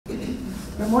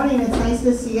Good morning. It's nice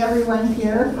to see everyone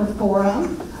here for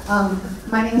Forum.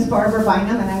 My name is Barbara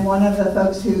Bynum, and I'm one of the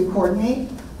folks who coordinate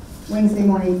Wednesday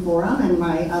Morning Forum, and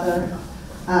my other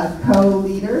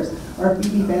co-leaders are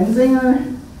Phoebe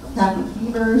Benzinger, Kathy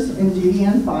Keevers, and Judy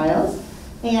Ann Files.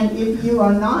 And if you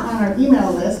are not on our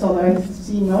email list, although I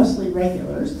see mostly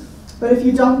regulars, but if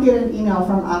you don't get an email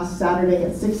from us Saturday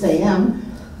at 6 a.m.,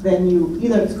 then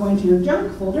either it's going to your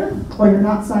junk folder or you're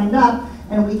not signed up,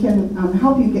 and we can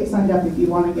help you get signed up if you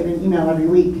want to get an email every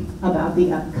week about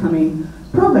the upcoming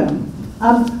program.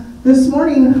 This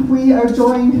morning we are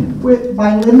joined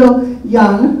by Lyndall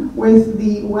Young with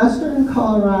the Western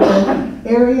Colorado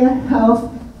Area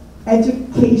Health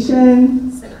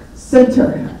Education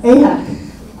Center,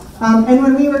 AHEC. And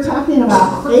when we were talking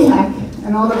about AHEC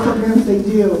and all the programs they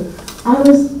do, I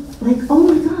was like,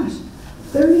 oh my gosh,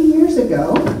 30 years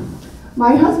ago,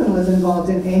 my husband was involved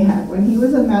in AHEC. When he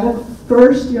was a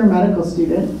first-year medical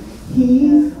student,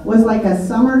 he was like a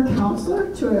summer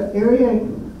counselor to an area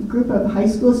group of high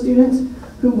school students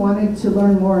who wanted to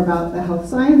learn more about the health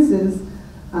sciences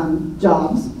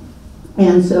jobs.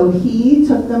 And so he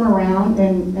took them around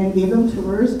and gave them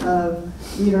tours of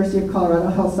the University of Colorado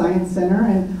Health Science Center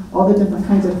and all the different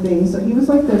kinds of things. So he was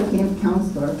like their camp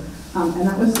counselor, and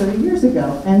that was 30 years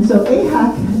ago. And so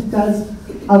AHEC does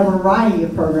a variety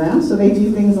of programs. So they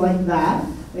do things like that.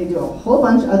 They do a whole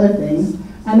bunch of other things.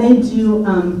 And they do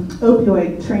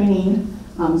opioid training,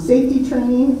 safety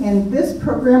training. And this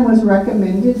program was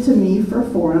recommended to me for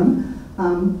Forum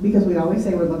because we always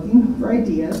say we're looking for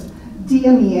ideas.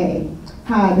 DMEA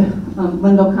had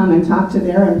Lyndall come and talk to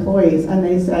their employees, and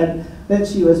they said that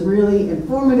she was really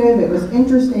informative, it was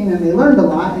interesting, and they learned a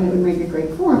lot, and it would make a great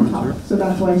Forum talk. So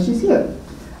that's why she's here.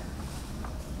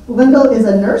 Lyndall is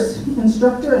a nurse,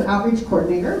 instructor, and outreach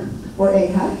coordinator for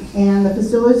AHEC, and the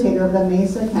facilitator of the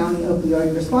Mesa County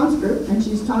Opioid Response Group, and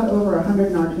she's taught over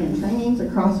 100 Narcan trainings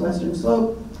across Western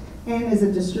Slope, and is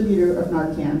a distributor of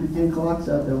Narcan and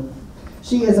Kloxxado.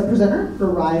 She is a presenter for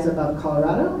Rise Above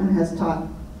Colorado, and has taught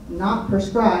not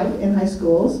prescribed in high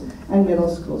schools and middle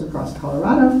schools across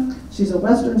Colorado. She's a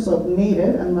Western Slope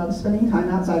native and loves spending time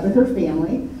outside with her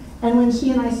family. And when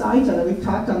she and I saw each other, we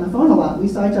talked on the phone a lot. We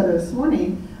saw each other this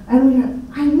morning, and we went,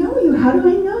 I know you, how do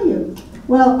I know you?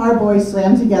 Well, our boys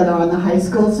swam together on the high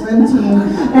school swim team,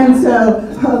 and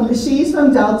so she's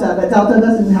from Delta, but Delta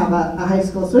doesn't have a high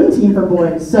school swim team for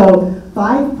boys. So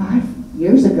five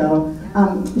years ago,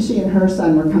 she and her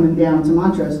son were coming down to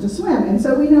Montrose to swim, and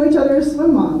so we know each other as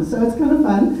swim moms. So it's kind of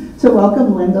fun to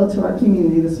welcome Lyndall to our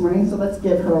community this morning, so let's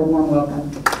give her a warm welcome.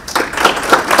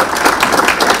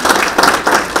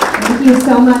 Thank you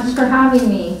so much for having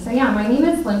me. So yeah, my name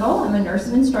is Lyndall. I'm a nurse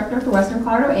and instructor for Western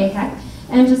Colorado AHEC.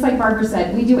 And just like Barbara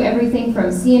said, we do everything from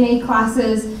CNA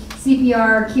classes,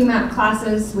 CPR, QMAP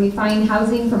classes. We find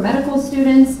housing for medical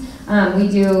students. We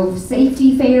do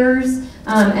safety fairs.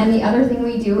 And the other thing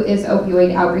we do is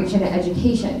opioid outreach and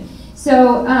education.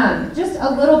 So just a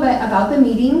little bit about the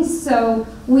meetings. So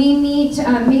we meet,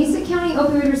 Mesa County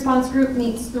Opioid Response Group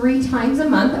meets 3 times a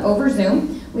month over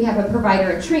Zoom. We have a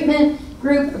provider and treatment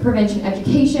group, a prevention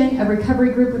education, a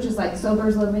recovery group, which is like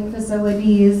sobers living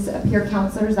facilities, peer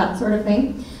counselors, that sort of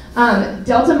thing.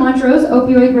 Delta Montrose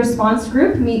Opioid Response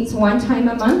Group meets 1 time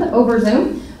a month over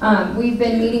Zoom. We've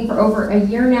been meeting for over a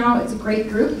year now. It's a great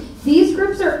group. These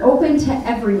groups are open to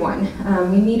everyone.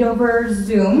 We meet over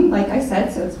Zoom, like I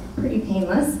said, so it's pretty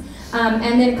painless.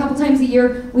 And then a couple times a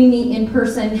year, we meet in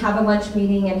person, have a lunch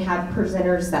meeting, and have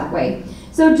presenters that way.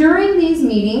 So during these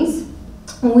meetings,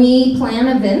 we plan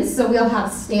events. So we'll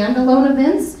have standalone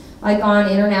events, like on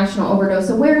International Overdose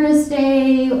Awareness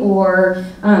Day, or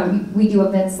we do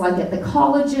events like at the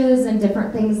colleges and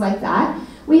different things like that.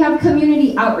 We have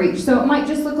community outreach, so it might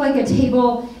just look like a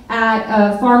table at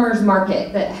a farmer's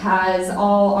market that has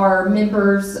all our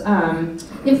members'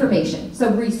 information,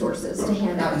 so resources to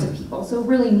hand out to people, so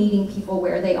really meeting people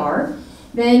where they are.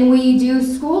 Then we do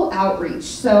school outreach,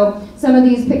 so some of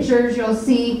these pictures you'll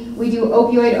see, we do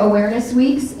opioid awareness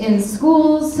weeks in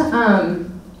schools,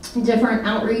 different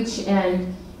outreach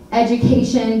and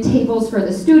education tables for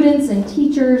the students and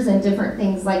teachers and different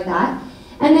things like that.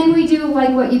 And then we do like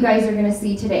what you guys are going to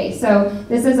see today. So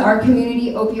this is our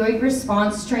community opioid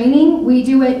response training. We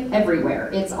do it everywhere.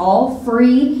 It's all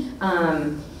free.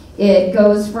 It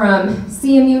goes from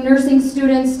CMU nursing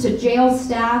students to jail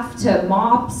staff to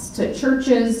MOPS to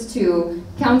churches to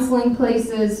counseling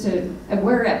places to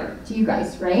wherever, to you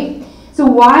guys, right? So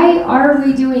why are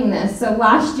we doing this? So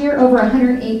last year, over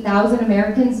 108,000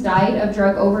 Americans died of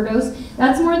drug overdose.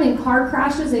 That's more than car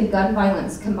crashes and gun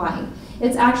violence combined.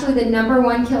 It's actually the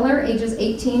 #1 killer, ages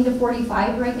 18 to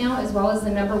 45 right now, as well as the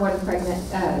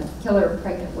 #1 killer of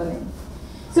pregnant women.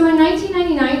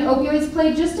 1999, opioids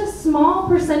played just a small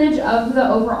percentage of the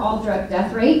overall drug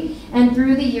death rate, and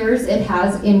through the years it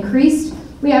has increased.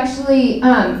 We actually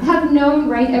have known,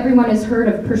 right, everyone has heard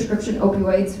of prescription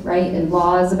opioids, right, and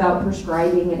laws about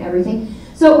prescribing and everything.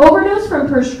 So overdose from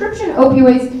prescription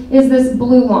opioids is this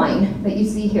blue line that you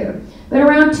see here. But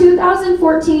around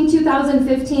 2014,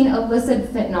 2015,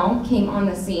 illicit fentanyl came on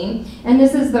the scene, and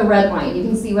this is the red line. You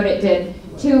can see what it did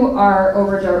to our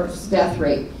overdose death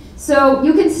rate. So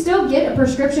you can still get a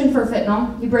prescription for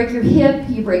fentanyl. You break your hip,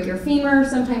 you break your femur,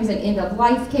 sometimes in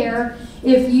end-of-life care.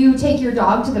 If you take your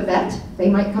dog to the vet, they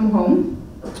might come home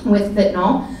with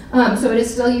fentanyl. So it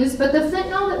is still used, but the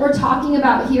fentanyl that we're talking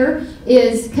about here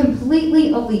is completely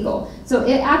illegal. So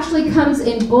it actually comes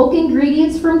in bulk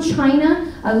ingredients from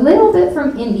China, a little bit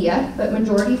from India, but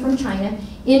majority from China,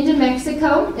 into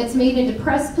Mexico. It's made into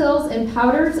press pills and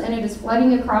powders, and it is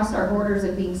flooding across our borders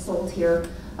and being sold here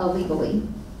illegally.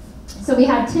 So we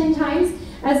had 10 times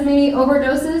as many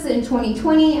overdoses in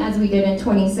 2020 as we did in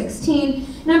 2016.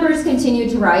 Numbers continued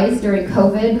to rise during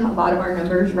COVID. A lot of our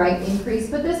numbers, right,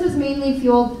 increased, but this was mainly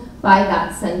fueled by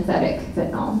that synthetic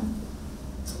fentanyl.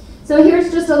 So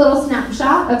here's just a little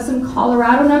snapshot of some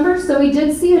Colorado numbers. So we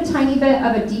did see a tiny bit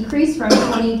of a decrease from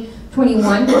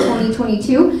 2021 to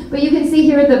 2022, but you can see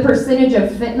here the percentage of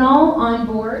fentanyl on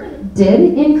board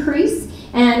did increase,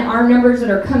 and our numbers that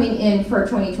are coming in for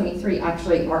 2023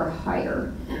 actually are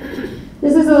higher.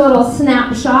 This is a little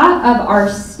snapshot of our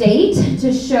state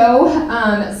to show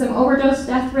some overdose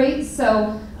death rates.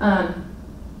 So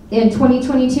in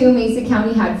 2022, Mesa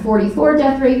County had 44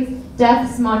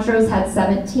 deaths, Montrose had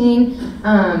 17.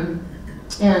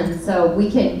 And so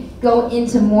we can go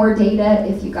into more data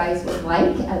if you guys would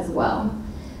like as well.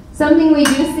 Something we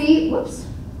do see,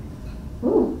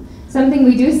 something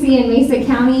we do see in Mesa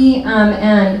County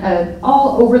and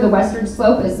all over the western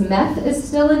slope is meth is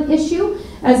still an issue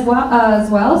as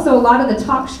well. So a lot of the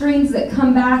talk screens that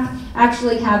come back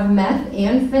actually have meth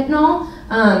and fentanyl.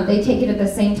 They take it at the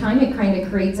same time. It kind of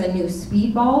creates a new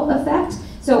speedball effect.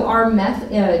 So our meth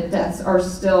deaths are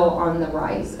still on the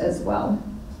rise as well.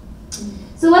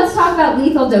 So let's talk about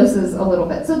lethal doses a little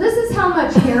bit. So this is how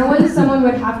much heroin someone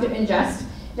would have to ingest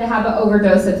to have an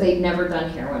overdose if they've never done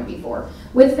heroin before.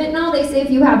 With fentanyl, they say if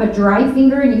you have a dry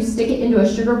finger and you stick it into a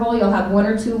sugar bowl, you'll have 1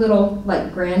 or 2 little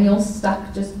like granules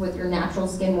stuck just with your natural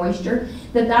skin moisture,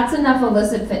 that's enough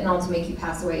illicit fentanyl to make you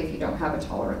pass away if you don't have a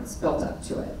tolerance built up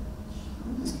to it.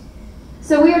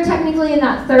 So we are technically in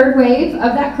that third wave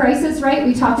of that crisis, right?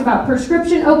 We talked about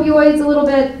prescription opioids a little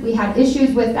bit. We had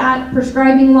issues with that.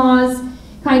 Prescribing laws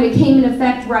kind of came in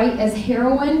effect right as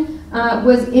heroin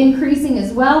was increasing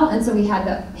as well, and so we had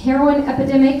the heroin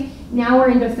epidemic. Now we're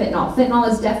into fentanyl. Fentanyl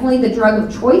is definitely the drug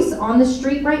of choice on the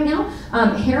street right now.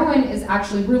 Heroin is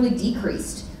actually really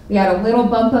decreased. We had a little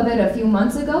bump of it a few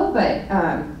months ago, but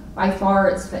by far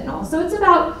it's fentanyl. So it's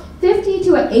about 50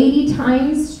 to 80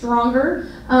 times stronger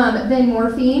than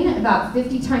morphine, about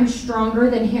 50 times stronger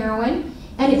than heroin,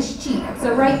 and it's cheap.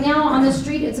 So right now on the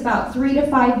street it's about $3 to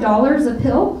 $5 a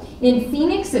pill. In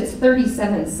Phoenix it's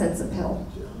 37 cents a pill.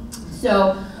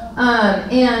 So,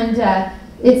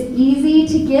 it's easy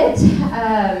to get.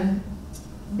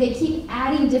 They keep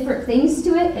adding different things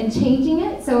to it and changing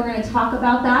it, so we're going to talk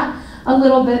about that a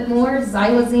little bit more.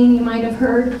 Xylazine, you might have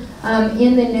heard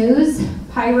in the news.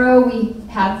 Pyro, we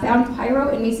have found pyro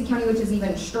in Mesa County, which is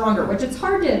even stronger, which it's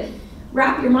hard to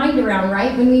wrap your mind around,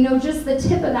 right? When we know just the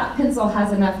tip of that pencil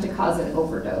has enough to cause an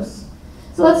overdose.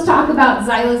 So let's talk about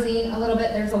xylazine a little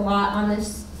bit. There's a lot on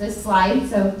this slide,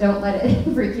 so don't let it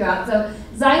freak you out. So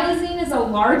xylazine is a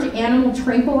large animal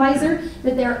tranquilizer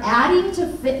that they're adding to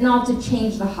fentanyl to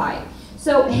change the high.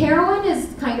 So heroin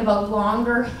is kind of a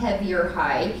longer, heavier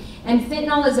high, and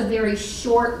fentanyl is a very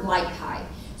short, light high.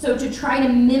 So to try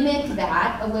to mimic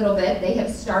that a little bit, they have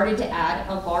started to add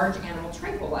a large animal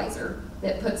tranquilizer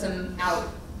that puts them out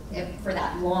for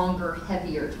that longer,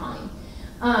 heavier time.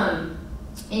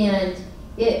 And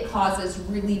it causes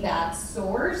really bad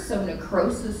sores, so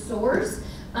necrosis sores.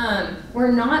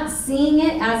 We're not seeing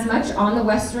it as much on the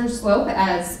western slope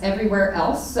as everywhere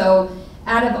else. So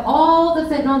out of all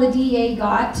the fentanyl the DEA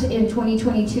got in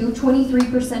 2022,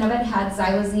 23% of it had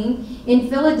xylazine. In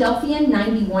Philadelphia,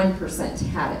 91%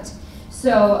 had it.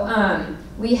 So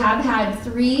we have had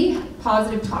 3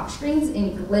 positive talk screens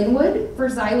in Glenwood for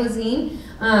xylazine.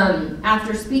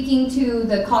 After speaking to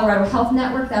the Colorado Health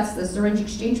Network, that's the syringe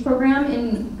exchange program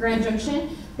in Grand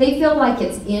Junction, they feel like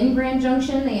it's in Grand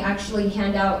Junction. They actually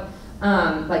hand out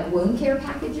like wound care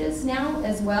packages now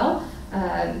as well.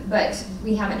 But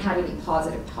we haven't had any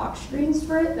positive talk screens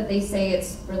for it, but they say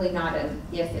it's really not an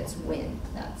if, it's when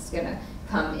that's gonna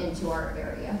come into our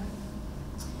area.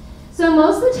 So So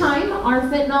most of the time, our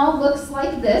fentanyl looks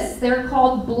like this. They're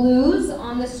called blues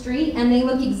on the street, and they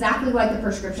look exactly like a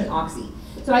prescription oxy.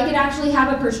 So I could actually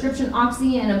have a prescription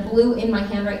oxy and a blue in my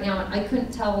hand right now, and I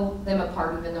couldn't tell them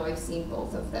apart even though I've seen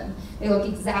both of them. They look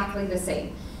exactly the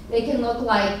same. They can look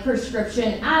like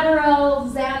prescription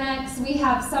Adderall, Xanax. We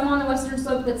have some on the western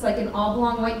slope that's like an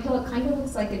oblong white pill. It kind of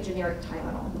looks like a generic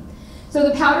Tylenol. So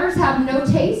the powders have no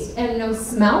taste and no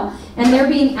smell, and they're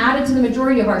being added to the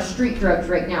majority of our street drugs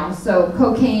right now. So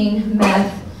cocaine,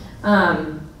 meth,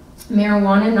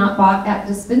 marijuana not bought at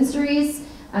dispensaries.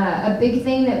 A big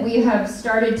thing that we have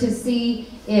started to see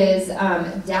is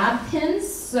dab pens.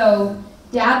 So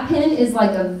dab pen is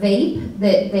like a vape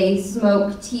that they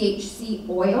smoke THC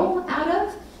oil out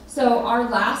of. So our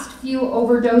last few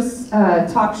overdose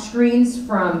talk screens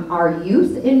from our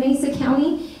youth in Mesa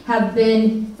County have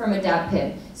been from a dab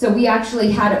pen. So we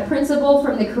actually had a principal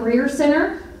from the Career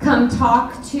Center come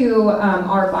talk to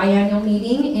our biannual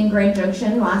meeting in Grand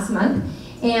Junction last month.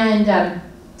 And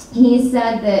he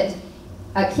said that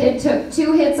a kid took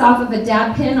 2 hits off of a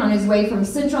dab pen on his way from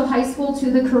Central High School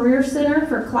to the Career Center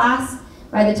for class.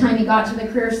 By the time he got to the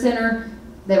Career Center,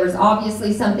 there was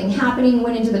obviously something happening,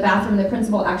 went into the bathroom. The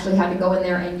principal actually had to go in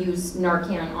there and use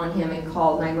Narcan on him and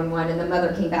call 911, and the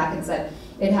mother came back and said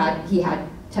he had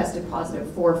tested positive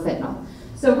for fentanyl.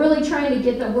 So really trying to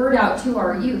get the word out to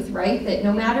our youth, right? That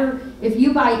no matter if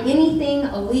you buy anything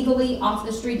illegally off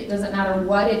the street, it doesn't matter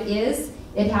what it is,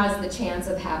 it has the chance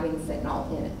of having fentanyl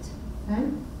in it.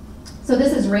 Okay? So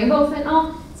this is rainbow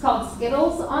fentanyl. It's called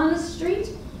Skittles on the street.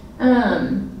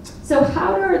 So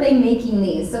how are they making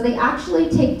these? So they actually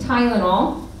take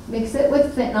Tylenol, mix it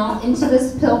with fentanyl into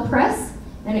this pill press,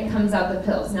 and it comes out the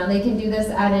pills. Now they can do this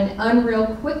at an unreal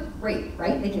quick rate,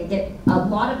 right? They can get a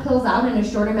lot of pills out in a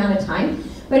short amount of time,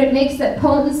 but it makes that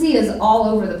potency is all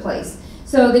over the place.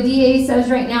 So the DA says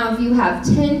right now if you have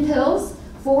 10 pills,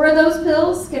 4 of those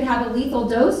pills could have a lethal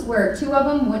dose where 2 of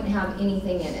them wouldn't have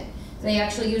anything in it. They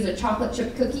actually use a chocolate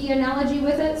chip cookie analogy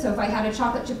with it. So if I had a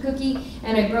chocolate chip cookie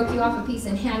and I broke you off a piece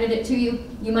and handed it to you,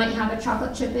 you might have a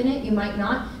chocolate chip in it, you might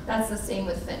not. That's the same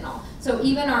with fentanyl. So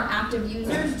even our active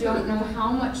users don't know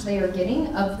how much they are getting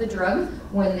of the drug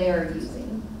when they are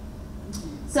using.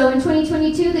 So in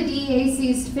 2022, the DEA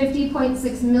seized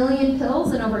 50.6 million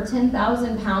pills and over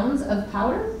 10,000 pounds of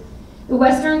powder. The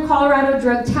Western Colorado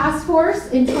Drug Task Force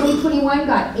in 2021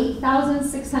 got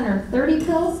 8,630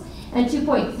 pills and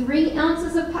 2.3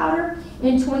 ounces of powder.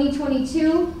 In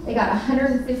 2022, they got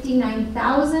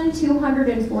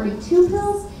 159,242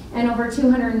 pills and over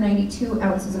 292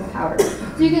 ounces of powder.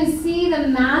 So you can see the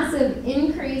massive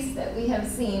increase that we have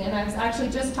seen. And I was actually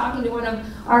just talking to one of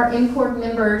our MCORD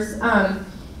members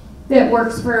that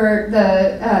works for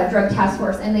the Drug Task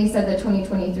Force, and they said the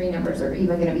 2023 numbers are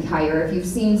even going to be higher. If you've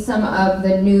seen some of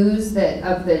the news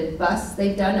of the busts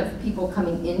they've done of people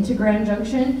coming into Grand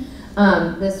Junction,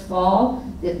 this fall,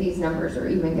 that these numbers are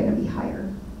even going to be higher.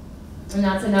 And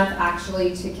that's enough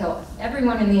actually to kill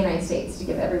everyone in the United States, to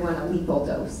give everyone a lethal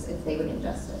dose if they would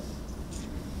ingest it.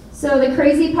 So the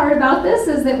crazy part about this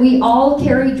is that we all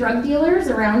carry drug dealers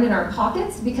around in our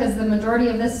pockets because the majority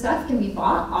of this stuff can be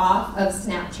bought off of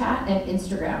Snapchat and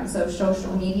Instagram, so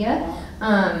social media.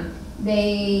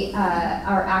 They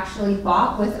are actually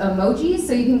bought with emojis,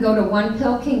 so you can go to One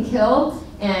Pill Can Kill,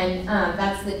 and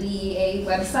that's the DEA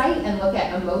website, and look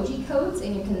at emoji codes,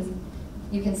 and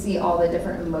you can see all the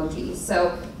different emojis.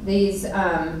 So these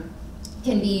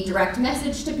can be direct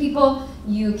message to people.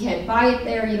 You can buy it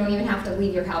there. You don't even have to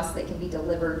leave your house. They can be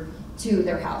delivered to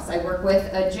their house. I work with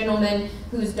a gentleman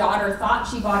whose daughter thought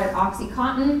she bought an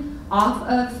OxyContin off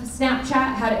of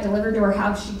Snapchat, had it delivered to her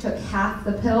house. She took half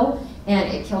the pill,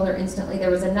 and it killed her instantly. There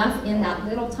was enough in that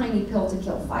little tiny pill to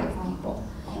kill 5 people.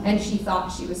 And she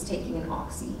thought she was taking an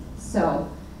oxy. So,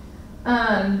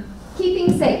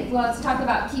 keeping safe. Well, let's talk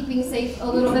about keeping safe a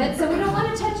little bit. So we don't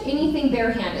want to touch anything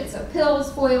barehanded. So pills,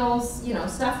 foils,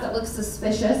 stuff that looks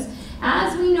suspicious.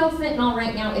 As we know, fentanyl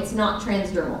right now, it's not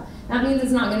transdermal. That means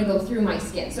it's not going to go through my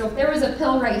skin. So if there was a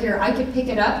pill right here, I could pick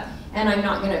it up and I'm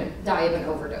not going to die of an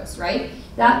overdose, right?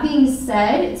 That being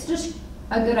said, it's just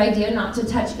a good idea not to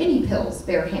touch any pills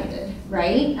barehanded,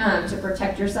 right? To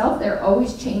protect yourself. They're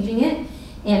always changing it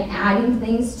and adding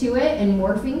things to it and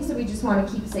morphing, so we just want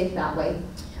to keep safe that way.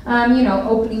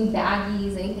 Opening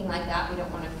baggies, anything like that, we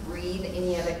don't want to breathe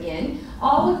any of it in.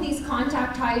 All of these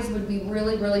contact highs would be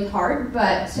really, really hard,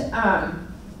 but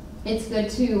it's good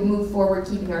to move forward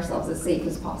keeping ourselves as safe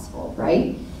as possible,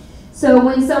 right? So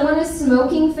when someone is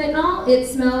smoking fentanyl, it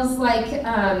smells like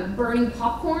burning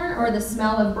popcorn or the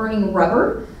smell of burning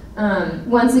rubber.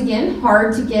 Once again,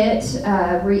 hard to get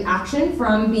reaction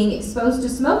from being exposed to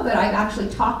smoke, but I've actually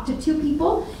talked to 2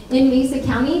 people in Mesa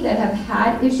County that have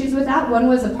had issues with that. One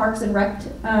was a Parks and Rec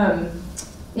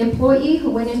employee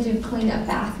who went in to clean a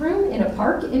bathroom in a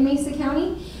park in Mesa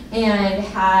County and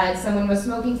had someone was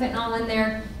smoking fentanyl in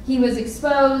there. He was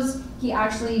exposed. He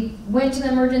actually went to the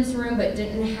emergency room but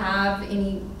didn't have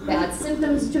any bad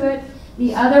symptoms to it.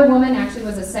 The other woman actually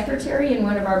was a secretary in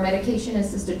one of our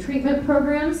medication-assisted treatment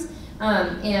programs,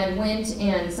 and went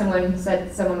and someone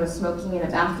said someone was smoking in a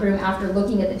bathroom. After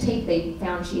looking at the tape, they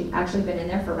found she had actually been in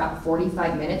there for about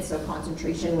 45 minutes, so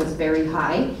concentration was very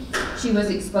high. She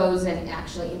was exposed and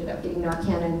actually ended up getting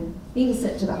Narcan and being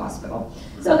sent to the hospital.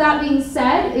 So that being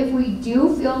said, if we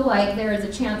do feel like there is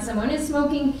a chance someone is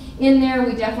smoking in there,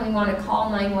 we definitely want to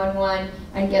call 911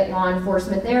 and get law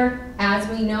enforcement there. As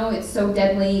we know, it's so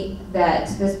deadly that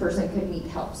this person could need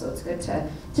help, so it's good to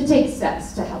take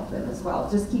steps to help them as well,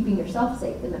 just keeping yourself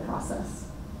safe in the process.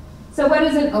 So what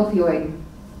is an opioid?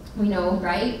 We know,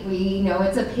 right? We know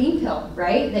it's a pain pill,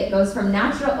 right? That goes from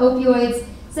natural opioids,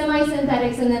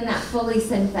 semi-synthetics, and then that fully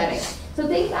synthetic. So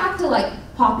think back to like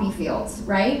poppy fields,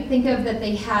 right? Think of that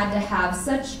they had to have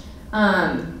such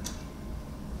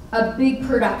a big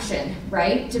production,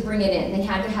 right, to bring it in. They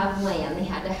had to have land, they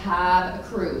had to have a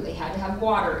crew, they had to have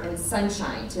water and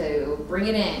sunshine to bring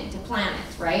it in, to plant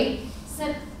it, right?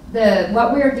 So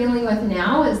what we're dealing with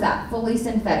now is that fully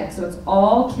synthetic. So it's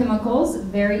all chemicals,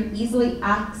 very easily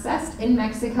accessed in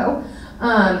Mexico,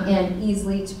 and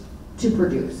easily to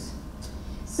produce.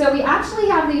 So we actually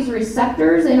have these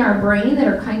receptors in our brain that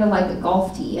are kind of like a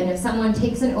golf tee. And if someone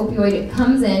takes an opioid, it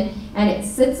comes in and it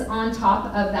sits on top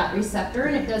of that receptor,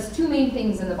 and it does 2 main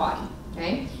things in the body,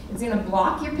 okay? It's gonna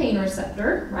block your pain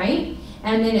receptor, right?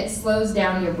 And then it slows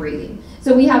down your breathing.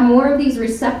 So we have more of these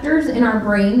receptors in our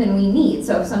brain than we need.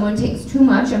 So if someone takes too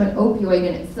much of an opioid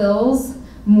and it fills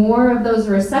more of those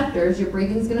receptors, your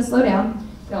breathing's gonna slow down.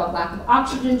 You'll have lack of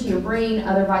oxygen to your brain,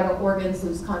 other vital organs,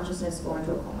 lose consciousness, go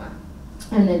into a coma,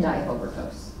 and then die of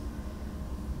overdose.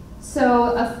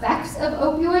 So effects of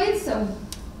opioids, so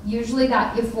usually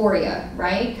that euphoria,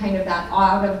 right? Kind of that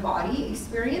out-of-body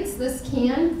experience. This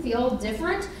can feel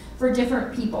different for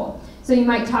different people. So you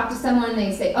might talk to someone,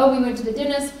 they say, oh, we went to the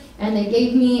dentist and they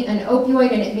gave me an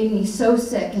opioid and it made me so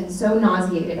sick and so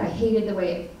nauseated. I hated the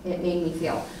way it made me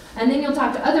feel. And then you'll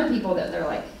talk to other people that they're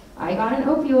like, I got an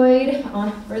opioid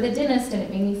for the dentist and it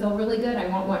made me feel really good. I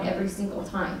want one every single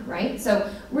time, right? So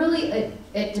really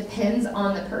it depends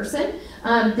on the person.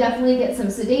 Definitely get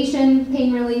some sedation,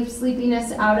 pain relief,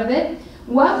 sleepiness out of it.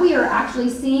 What we are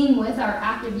actually seeing with our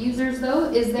active users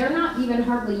though is they're not even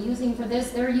hardly using for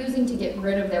this. They're using to get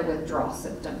rid of their withdrawal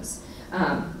symptoms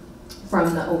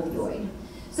from the opioid.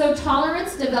 So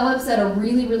tolerance develops at a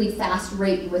really, really fast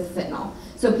rate with fentanyl.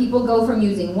 So people go from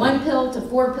using 1 pill to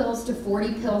 4 pills to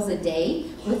 40 pills a day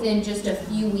within just a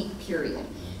few week period.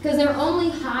 Because they're only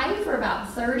high for about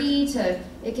 30 to,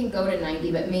 it can go to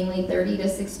 90, but mainly 30 to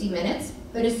 60 minutes.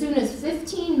 But as soon as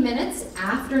 15 minutes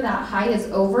after that high is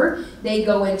over, they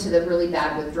go into the really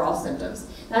bad withdrawal symptoms.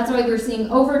 That's why we're seeing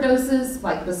overdoses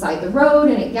like beside the road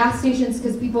and at gas stations,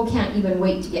 because people can't even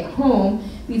wait to get home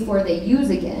before they use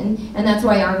again. And that's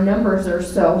why our numbers are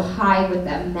so high with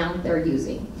the amount they're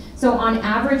using. So on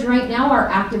average right now, our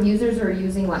active users are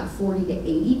using like 40 to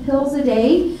 80 pills a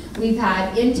day. We've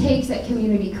had intakes at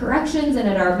community corrections and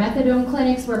at our methadone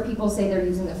clinics where people say they're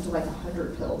using up to like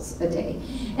 100 pills a day.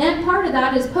 And part of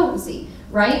that is potency,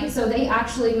 right? So they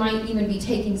actually might even be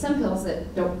taking some pills that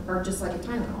are just like a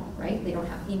Tylenol, right? They don't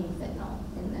have any fentanyl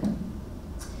in them.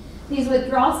 These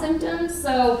withdrawal symptoms,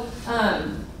 so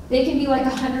they can be like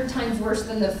 100 times worse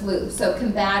than the flu. So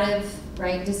combative,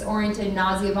 right, disoriented,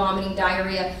 nausea, vomiting,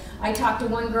 diarrhea. I talked to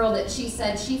one girl that she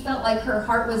said she felt like her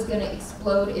heart was going to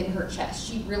explode in her chest.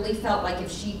 She really felt like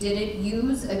if she didn't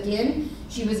use again,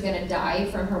 she was going to die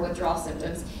from her withdrawal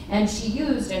symptoms. And she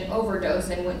used an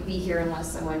overdose and wouldn't be here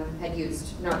unless someone had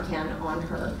used Narcan on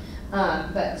her.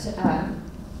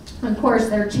 Of course,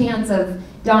 their chance of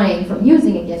dying from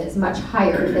using again is much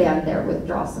higher than their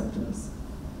withdrawal symptoms.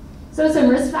 So some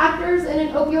risk factors in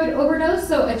an opioid overdose.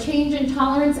 So a change in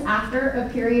tolerance after a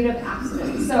period of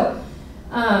abstinence. So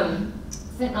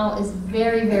fentanyl is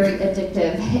very, very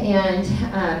addictive,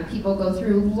 and people go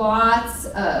through lots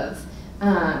of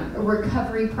the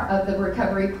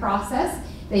recovery process.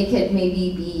 They could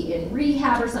maybe be in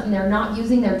rehab or something. They're not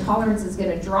using, their tolerance is going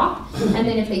to drop. And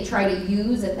then if they try to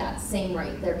use at that same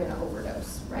rate, they're going to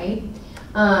overdose, right?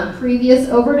 Previous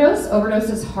overdose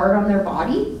is hard on their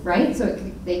body, right? So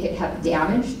they could have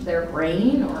damaged their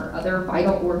brain or other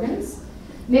vital organs.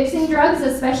 Mixing drugs,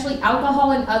 especially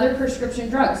alcohol and other prescription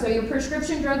drugs. So your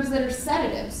prescription drugs that are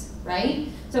sedatives, right?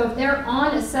 So if they're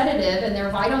on a sedative and their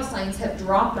vital signs have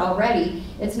dropped already,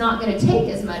 it's not going to take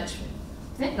as much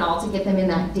fentanyl to get them in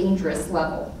that dangerous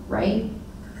level, right?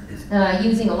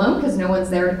 Using alone because no one's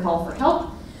there to call for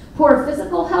help. Poor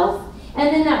physical health.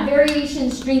 And then that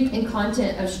variation, strength, and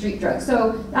content of street drugs.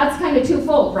 So that's kind of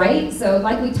twofold, right? So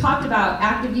like we talked about,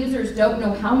 active users don't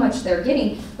know how much they're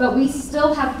getting, but we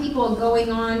still have people going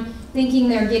on thinking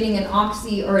they're getting an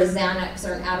Oxy or a Xanax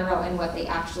or an Adderall, and what they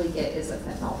actually get is a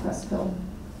fentanyl press pill.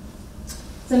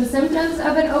 Some symptoms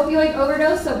of an opioid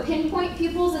overdose, so pinpoint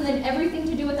pupils and then everything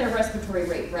to do with their respiratory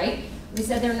rate, right? We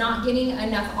said they're not getting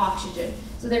enough oxygen,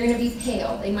 so they're going to be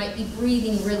pale. They might be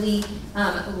breathing really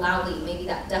loudly, maybe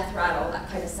that death rattle, that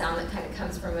kind of sound that kind of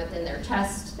comes from within their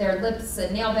chest. Their lips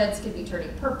and nail beds could be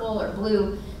turning purple or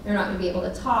blue. They're not going to be able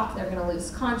to talk. They're going to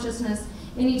lose consciousness.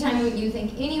 Anytime you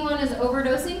think anyone is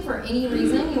overdosing for any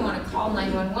reason, you want to call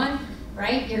 911,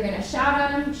 right? You're going to shout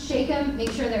at them, shake them,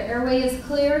 make sure their airway is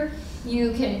clear.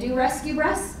 You can do rescue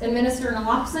breaths, administer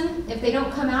naloxone. If they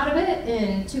don't come out of it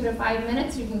in 2 to 5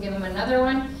 minutes, you can give them another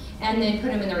one, and then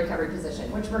put them in the recovery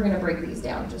position, which we're going to break these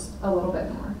down just a little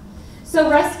bit more. So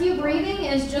rescue breathing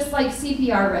is just like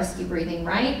CPR rescue breathing,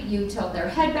 right? You tilt their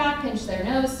head back, pinch their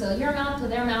nose, fill your mouth to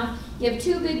their mouth, give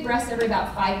 2 big breaths every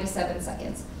about 5 to 7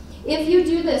 seconds. If you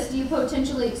do this, do you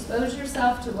potentially expose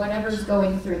yourself to whatever's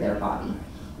going through their body?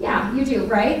 Yeah, you do,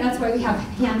 right? That's why we have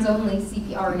hands-only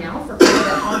CPR now for people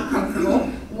that aren't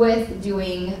comfortable with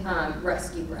doing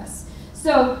rescue breaths.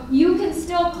 So you can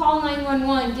still call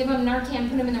 911, give them Narcan,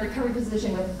 put them in the recovery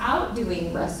position without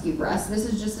doing rescue breaths.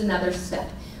 This is just another step.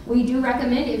 We do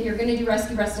recommend, if you're going to do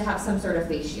rescue breaths, to have some sort of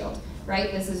face shield,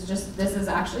 right? This is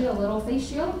actually a little face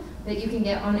shield that you can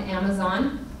get on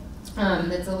Amazon.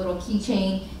 That's a little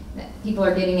keychain. People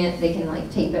are getting it, they can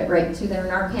like tape it right to their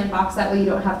Narcan box. That way you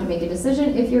don't have to make a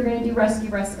decision if you're going to do rescue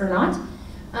breaths or not.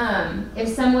 If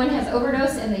someone has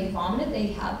overdosed and they vomited, they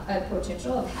have a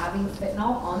potential of having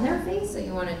fentanyl on their face, so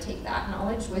you want to take that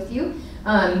knowledge with you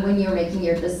when you're making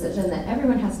your decision that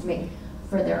everyone has to make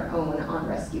for their own on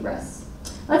rescue breaths.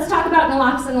 Let's talk about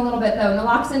naloxone a little bit though.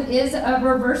 Naloxone is a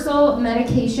reversal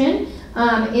medication.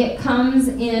 It comes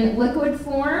in liquid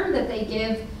form that they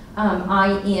give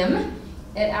IM.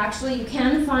 It actually, you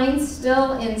can find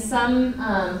still in some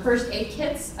first aid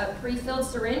kits a pre-filled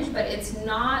syringe, but it's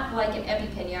not like an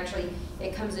EpiPen.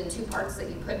 It comes in 2 parts that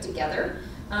you put together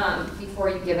before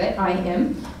you give it,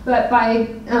 IM. But by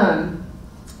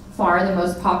far the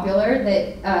most popular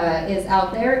that is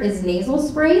out there is nasal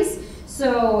sprays.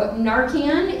 So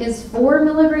Narcan is 4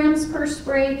 milligrams per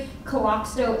spray,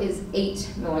 Kloxxado is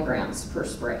 8 milligrams per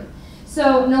spray.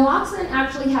 So naloxone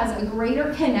actually has a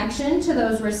greater connection to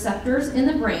those receptors in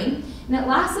the brain, and it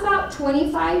lasts about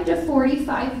 25 to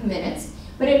 45 minutes,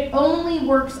 but it only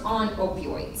works on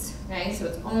opioids, okay? So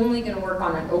it's only going to work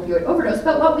on an opioid overdose.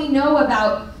 But what we know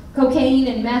about cocaine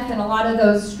and meth and a lot of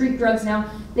those street drugs now,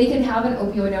 they can have an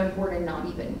opioid on board and not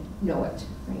even know it,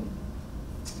 right?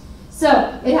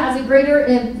 So it has a greater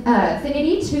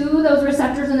affinity to those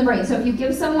receptors in the brain. So if you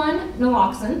give someone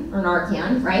naloxone or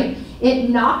Narcan, right, it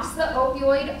knocks the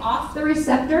opioid off the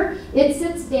receptor, it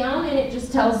sits down, and it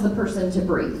just tells the person to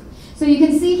breathe. So you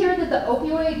can see here that the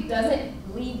opioid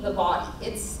doesn't leave the body.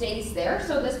 It stays there,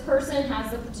 so this person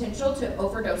has the potential to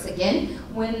overdose again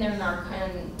when their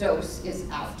Narcan dose is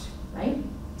out, right?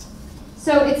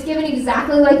 So it's given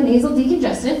exactly like nasal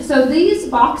decongestant. So these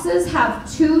boxes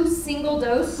have 2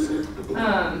 single-dose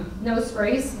nose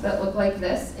sprays that look like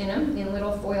this in them, in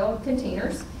little foil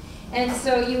containers. And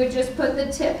so you would just put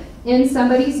the tip in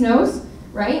somebody's nose,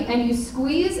 right? And you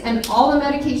squeeze, and all the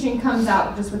medication comes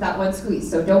out just with that one squeeze.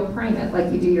 So don't prime it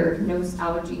like you do your nose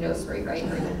allergy nose spray, right?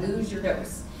 You're going to lose your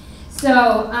dose.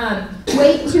 So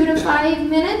wait 2 to 5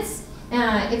 minutes.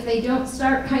 If they don't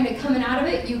start kind of coming out of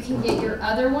it, you can get your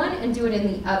other one and do it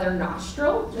in the other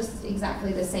nostril, just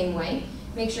exactly the same way.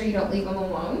 Make sure you don't leave them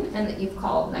alone and that you've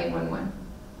called 911.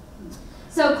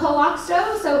 So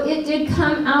Kloxxado, so it did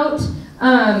come out,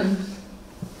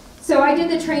 so I did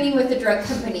the training with the drug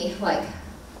company like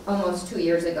almost 2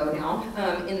 years ago now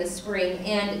in the spring,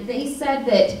 and they said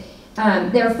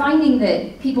that they're finding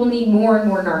that people need more and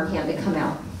more Narcan to come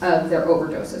out of their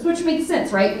overdoses, which makes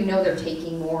sense, right? We know they're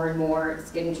taking more and more, it's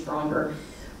getting stronger.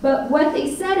 But what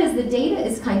they said is the data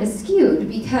is kind of skewed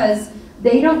because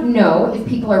they don't know if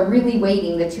people are really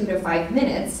waiting the 2 to 5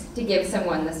 minutes to give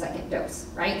someone the second dose,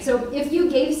 right? So if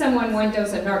you gave someone 1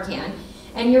 dose of Narcan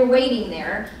and you're waiting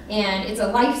there and it's a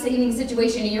life-saving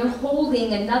situation and you're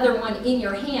holding another one in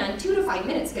your hand, 2 to 5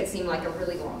 minutes could seem like a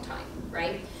really long time,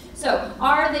 right? So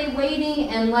are they waiting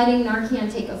and letting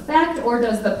Narcan take effect, or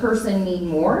does the person need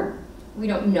more? We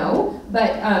don't know,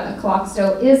 but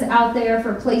Kloxxado is out there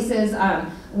for places.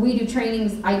 We do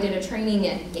trainings. I did a training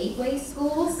at gateway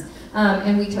schools,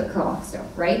 and we took Kloxxado,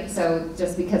 right? So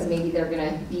just because maybe they're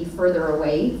going to be further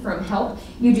away from help,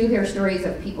 you do hear stories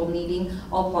of people needing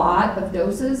a lot of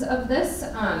doses of this,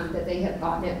 that they have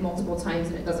gotten it multiple times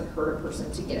and it doesn't hurt a person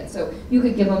to get it. So you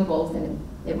could give them both and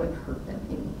it wouldn't hurt them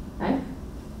any, okay?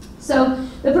 So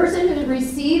the person who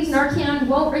receives Narcan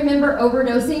won't remember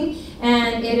overdosing,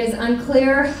 and it is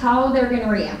unclear how they're going to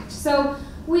react. So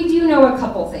we do know a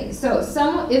couple things. So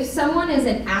if someone is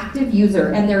an active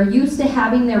user and they're used to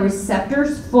having their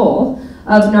receptors full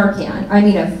of Narcan,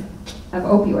 of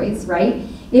opioids, right?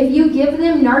 If you give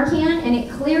them Narcan and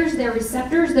it clears their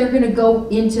receptors, they're going to go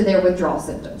into their withdrawal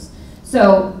symptoms.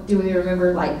 So do we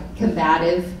remember like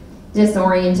combative,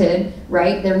 disoriented,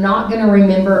 right? They're not going to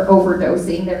remember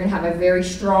overdosing. They're going to have a very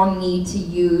strong need to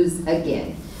use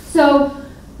again. So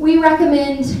we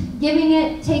recommend giving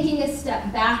it, taking a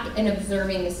step back and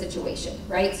observing the situation,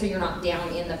 right? So you're not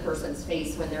down in the person's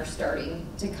face when they're starting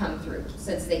to come through,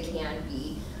 since they can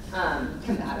be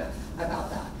combative about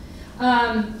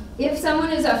that. If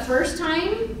someone is a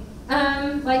first-time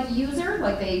user,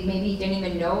 like they maybe didn't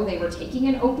even know they were taking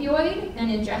an opioid and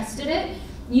ingested it,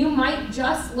 you might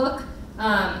just look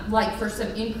for some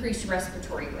increased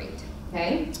respiratory rate,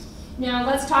 okay? Now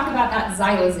let's talk about that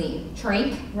xylazine,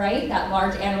 tranq, right? That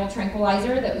large animal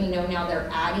tranquilizer that we know now they're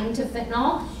adding to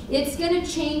fentanyl. It's gonna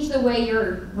change the way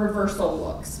your reversal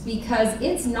looks because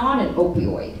it's not an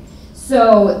opioid.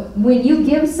 So when you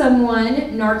give someone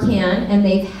Narcan and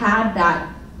they've had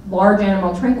that large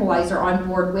animal tranquilizer on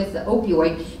board with the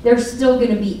opioid, they're still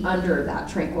gonna be under that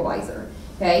tranquilizer.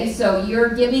 Okay, so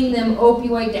you're giving them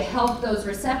opioid to help those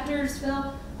receptors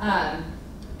fill,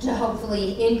 to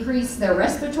hopefully increase their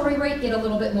respiratory rate, get a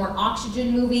little bit more oxygen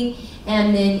moving,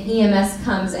 and then EMS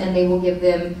comes and they will give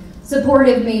them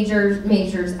supportive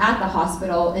measures at the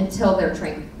hospital until their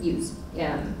tranq use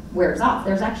wears off.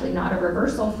 There's actually not a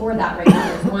reversal for that right now.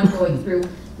 There's one going through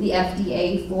the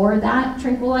FDA for that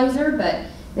tranquilizer, but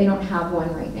they don't have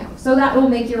one right now. So that will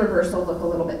make your reversal look a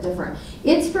little bit different.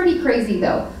 It's pretty crazy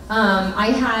though.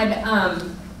 I had,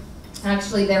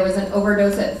 actually there was an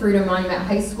overdose at Fruita Monument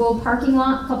High School parking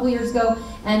lot a couple years ago,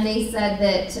 and they said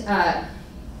that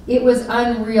it was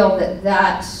unreal that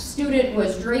that student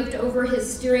was draped over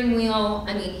his steering wheel.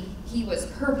 I mean, he was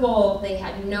purple. They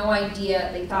had no idea.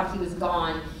 They thought he was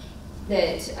gone.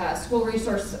 That school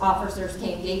resource officers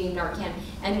came, gave him Narcan,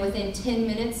 and within 10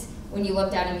 minutes, when you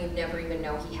looked at him, you'd never even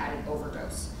know he had an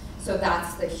overdose. So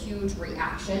that's the huge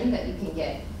reaction that you can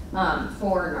get from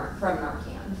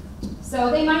Narcan. So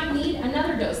they might need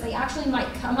another dose. They actually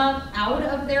might come up out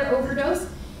of their overdose,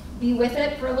 be with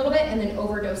it for a little bit, and then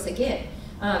overdose again.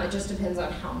 It just depends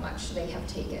on how much they have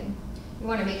taken. You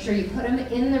want to make sure you put them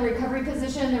in the recovery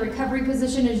position. The recovery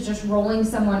position is just rolling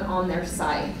someone on their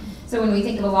side. So when we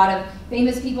think of a lot of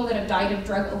famous people that have died of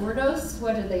drug overdose,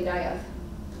 what did they die of?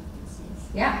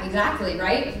 Yeah, exactly,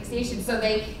 right? Asphyxiation. So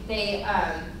they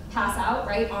pass out,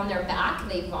 right, on their back.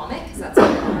 They vomit, because that's what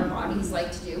our bodies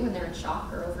like to do when they're in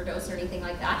shock or overdose or anything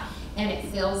like that, and it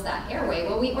fills that airway.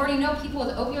 Well, we already know people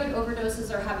with opioid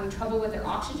overdoses are having trouble with their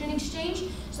oxygen exchange,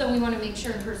 so we want to make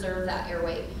sure and preserve that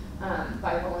airway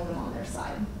by rolling them on their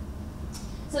side.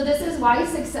 So this is why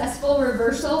successful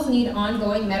reversals need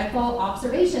ongoing medical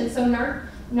observation. So Narcan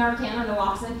or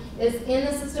Naloxone is in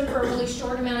the system for a really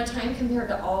short amount of time compared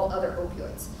to all other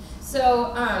opioids.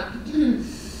 So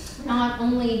not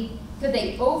only could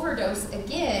they overdose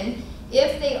again,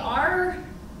 if they are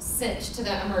sent to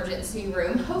the emergency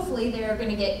room, hopefully they're going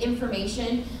to get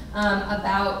information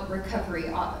about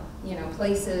recovery,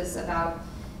 places, about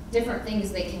different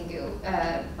things they can do.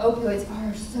 Opioids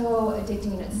are so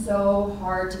addicting and it's so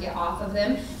hard to get off of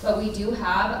them, but we do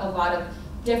have a lot of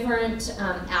different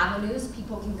avenues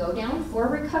people can go down for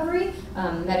recovery.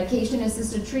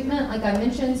 Medication-assisted treatment, like I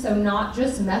mentioned, so not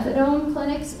just methadone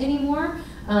clinics anymore.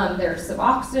 There's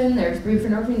Suboxone, there's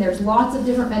buprenorphine, there's lots of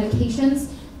different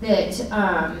medications that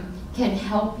can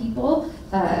help people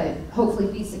hopefully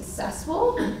be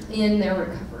successful in their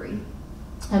recovery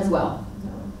as well.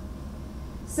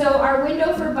 So our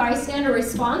window for bystander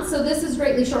response, so this is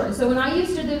greatly shortened. So when I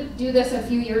used to do this a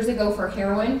few years ago for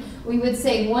heroin, we would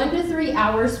say 1 to 3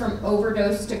 hours from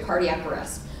overdose to cardiac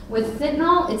arrest. With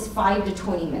fentanyl, it's 5 to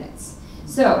 20 minutes.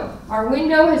 So our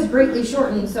window has greatly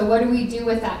shortened, so what do we do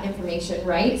with that information,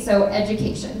 right? So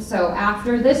education. So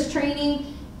after this training,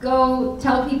 go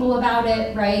tell people about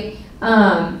it, right?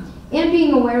 and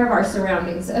being aware of our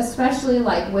surroundings, especially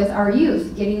like with our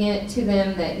youth, getting it to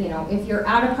them that, you know, if you're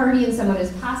at a party and someone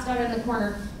is passed out in the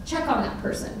corner, check on that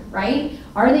person, right?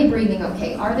 Are they breathing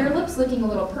okay? Are their lips looking a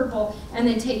little purple? And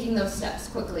then taking those steps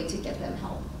quickly to get them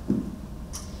help.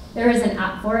 There is an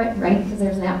app for it, right? Because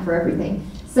there's an app for everything.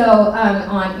 So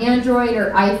on Android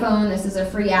or iPhone, this is a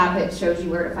free app. It shows you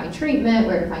where to find treatment,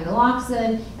 where to find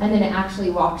naloxone, and then it actually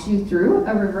walks you through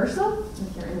a reversal,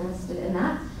 if you're interested in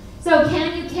that. So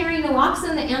can you carry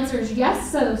naloxone? The answer is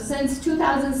yes. So since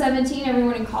 2017,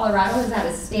 everyone in Colorado has had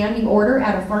a standing order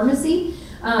at a pharmacy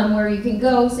where you can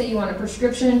go, say you want a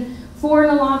prescription for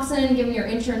naloxone, give them your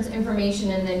insurance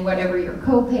information, and then whatever your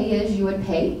copay is, you would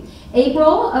pay.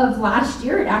 April of last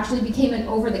year, it actually became an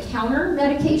over-the-counter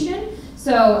medication.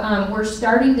 So we're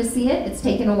starting to see it. It's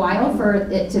taken a while for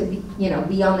it to be,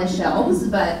 be on the shelves,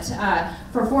 but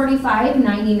for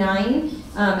 $45.99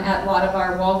 at a lot of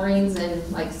our Walgreens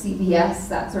and like CVS,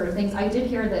 that sort of things. I did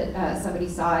hear that somebody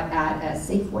saw it at a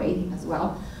Safeway as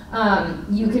well.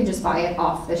 You can just buy it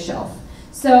off the shelf.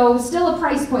 So still a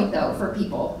price point though for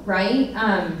people, right?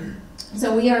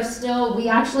 So we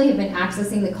actually have been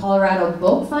accessing the Colorado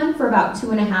Bulk Fund for about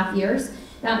 2.5 years.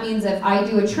 That means if I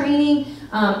do a training,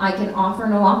 I can offer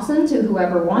naloxone to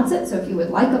whoever wants it. So if you would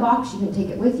like a box, you can take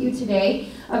it with you today.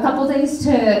 A couple things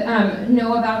to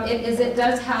know about it is it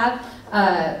does have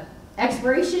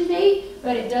expiration date,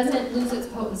 but it doesn't lose its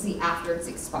potency after it's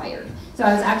expired. So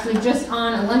I was actually just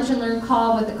on a lunch and learn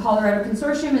call with the Colorado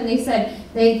Consortium, and they said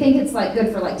they think it's like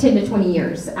good for like 10 to 20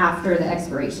 years after the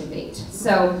expiration date.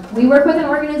 So we work with an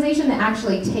organization that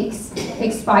actually takes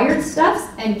expired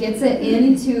stuff and gets it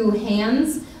into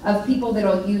hands of people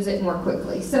that'll use it more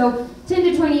quickly. So 10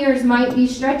 to 20 years might be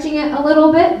stretching it a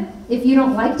little bit. If you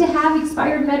don't like to have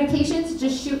expired medications,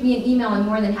 just shoot me an email. I'm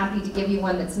more than happy to give you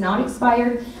one that's not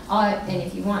expired. And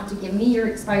if you want to give me your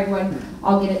expired one,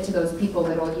 I'll get it to those people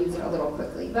that'll use it a little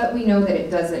quickly. But we know that it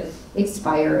doesn't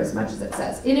expire as much as it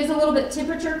says. It is a little bit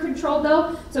temperature controlled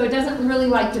though, so it doesn't really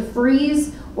like to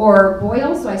freeze or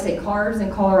boil. So I say cars in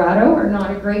Colorado are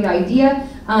not a great idea.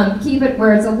 Keep it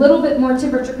where it's a little bit more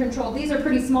temperature controlled. These are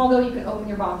pretty small though. You can open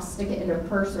your box, stick it in a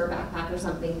purse or a backpack or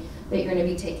something that you're going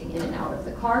to be taking in and out of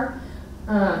the car.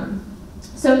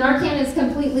 So Narcan is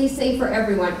completely safe for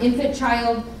everyone, infant,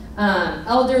 child,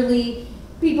 elderly,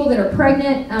 people that are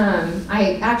pregnant.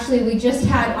 We just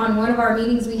had on one of our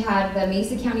meetings, we had the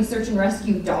Mesa County Search and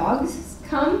Rescue dogs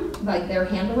come, like their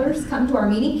handlers come to our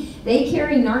meeting. They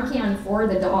carry Narcan for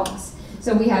the dogs.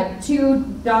 So we had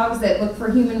 2 dogs that looked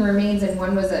for human remains and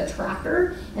one was a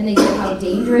tracker, and they said how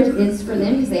dangerous it is for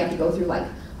them because they have to go through like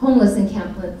homeless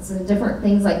encampments and different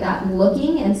things like that and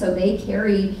looking, and so they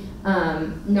carry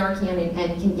Narcan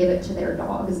and can give it to their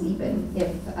dogs even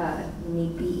if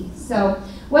need be. So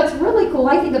what's really cool,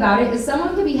 I think, about it is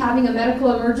someone could be having a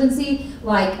medical emergency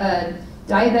like a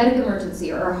diabetic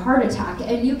emergency or a heart attack,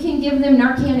 and you can give them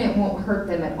Narcan and it won't hurt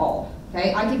them at all.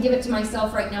 Okay, I could give it to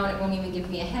myself right now and it won't even give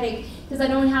me a headache because I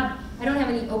don't have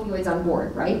any opioids on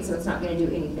board, right? So it's not going to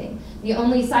do anything. The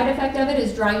only side effect of it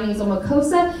is dry nasal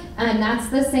mucosa, and that's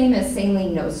the same as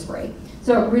saline nose spray.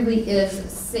 So it really is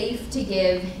safe to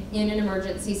give in an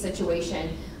emergency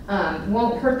situation.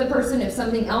 Won't hurt the person if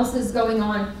something else is going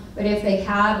on, but if they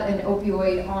have an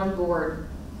opioid on board,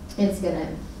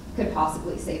 could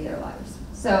possibly save their lives.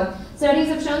 So studies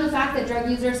have shown the fact that drug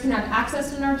users can have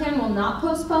access to Narcan will not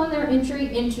postpone their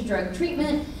entry into drug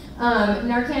treatment.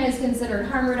 Narcan is considered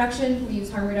harm reduction. We use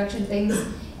harm reduction things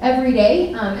every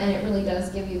day, and it really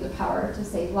does give you the power to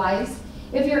save lives.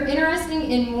 If you're interested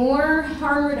in more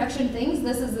harm reduction things,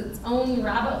 this is its own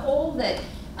rabbit hole that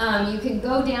you can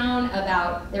go down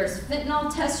about. There's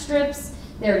fentanyl test strips.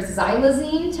 There's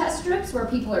xylazine test strips where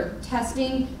people are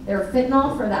testing their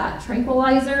fentanyl for that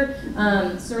tranquilizer,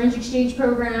 syringe exchange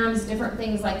programs, different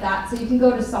things like that. So you can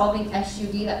go to Solving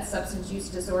SUD, that's Substance Use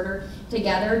Disorder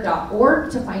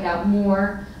Together.org, to find out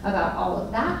more about all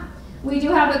of that. We do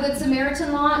have a Good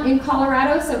Samaritan law in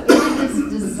Colorado, so it is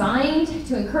designed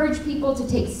to encourage people to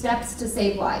take steps to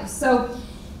save lives. So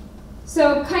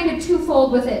kind of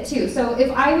twofold with it too. So if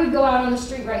I would go out on the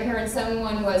street right here and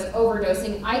someone was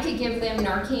overdosing, I could give them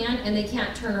Narcan and they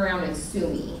can't turn around and sue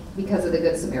me because of the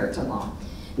Good Samaritan law.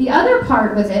 The other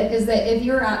part with it is that if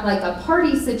you're at like a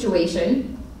party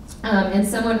situation and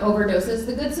someone overdoses,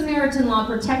 the Good Samaritan law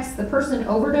protects the person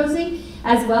overdosing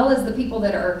as well as the people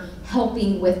that are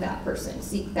helping with that person,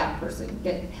 seek that person,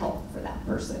 get help for that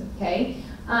person, okay?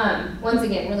 Once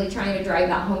again, really trying to drive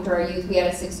that home to our youth. We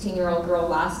had a 16-year-old girl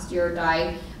last year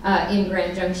die in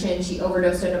Grand Junction. She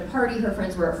overdosed at a party. Her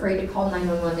friends were afraid to call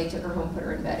 911. They took her home, put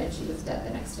her in bed, and she was dead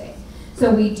the next day.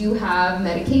 So we do have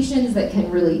medications that can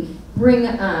really bring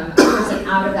a person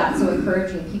out of that, so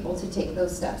encouraging people to take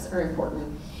those steps are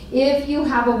important. If you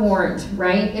have a warrant,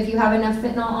 right, if you have enough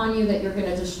fentanyl on you that you're going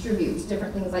to distribute,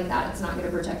 different things like that, it's not going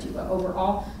to protect you. But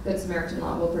overall, Good Samaritan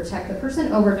law will protect the person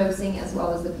overdosing as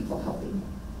well as the people helping.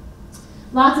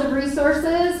 Lots of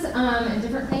resources and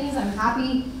different things I'm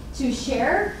happy to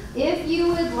share. If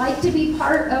you would like to be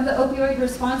part of the opioid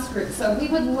response group, so we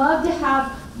would love to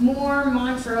have more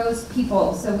Montrose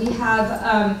people. So we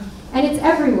have, and it's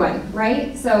everyone,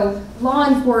 right? So law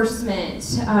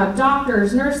enforcement,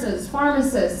 doctors, nurses,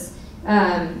 pharmacists,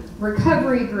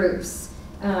 recovery groups,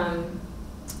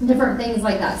 different things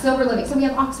like that, sober living. So we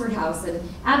have Oxford House and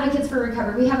Advocates for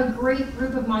Recovery. We have a great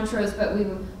group of Montrose, but we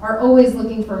are always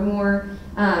looking for more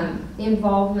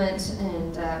involvement,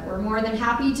 and we're more than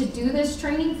happy to do this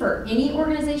training for any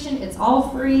organization. It's all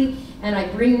free, and I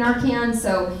bring Narcan,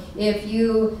 so if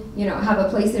you have a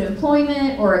place of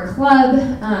employment or a club,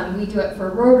 we do it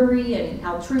for Rotary and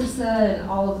Altrusa and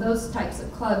all of those types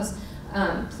of clubs.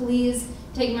 Please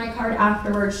take my card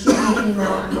afterwards, shoot me an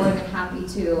email. I'm more than happy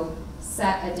to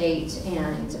set a date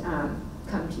and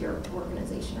come to your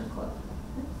organization or club.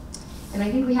 And I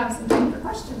think we have some time for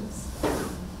questions.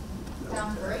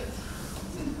 Sounds great.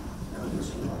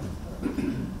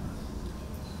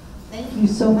 Thank you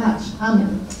so much.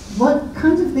 What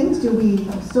kinds of things do we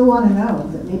still want to know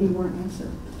that maybe weren't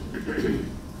answered?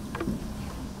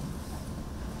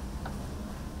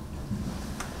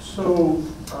 So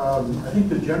I think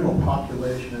the general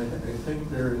population, I think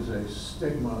there is a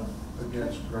stigma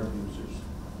against drug users.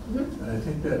 Mm-hmm. And I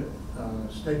think that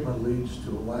stigma leads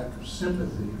to a lack of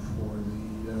sympathy for the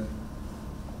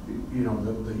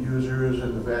users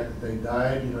and the fact that they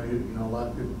died. A lot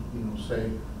of people say,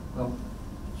 well,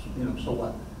 so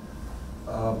what?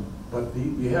 But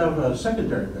you have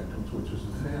secondary victims, which is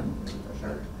the family,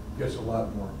 that gets a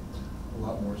lot more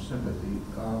sympathy.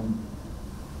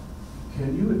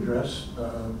 Can you address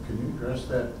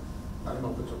that? I don't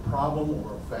know if it's a problem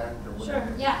or a fact or whatever.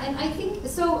 Sure, yeah, and I think,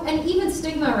 so, and even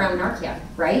stigma around Narcan,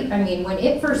 right? I mean, when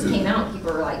it first came out,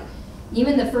 people were like,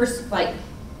 even the first,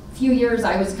 few years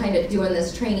I was kind of doing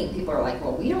this training, people are like,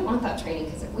 well, we don't want that training,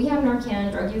 because if we have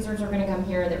Narcan, drug users are going to come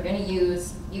here, they're going to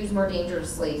use more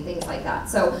dangerously, things like that.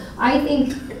 So I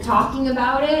think talking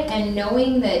about it and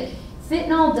knowing that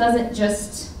fentanyl doesn't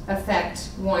just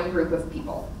affect one group of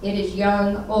people. It is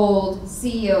young, old,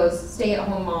 CEOs,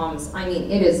 stay-at-home moms. I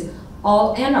mean, it is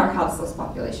all, and our houseless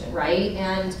population, right?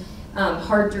 And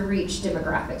hard to reach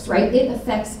demographics, right? It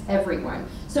affects everyone.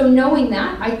 So knowing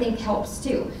that, I think, helps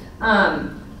too.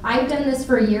 I've done this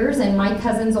for years, and my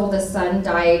cousin's oldest son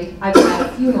died. I was at a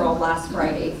funeral last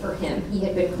Friday for him. He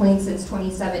had been clean since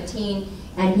 2017,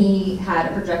 and he had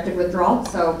a projected withdrawal,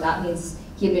 so that means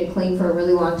he had been clean for a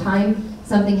really long time.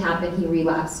 Something happened, he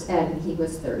relapsed, and he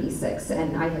was 36,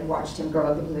 and I had watched him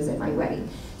grow up, and he was at my wedding.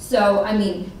 So, I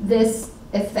mean, this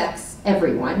affects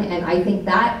everyone, and I think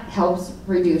that helps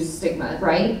reduce stigma,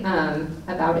 right,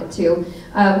 about it too.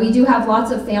 We do have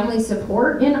lots of family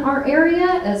support in our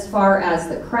area as far as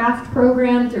the CRAFT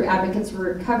program through Advocates for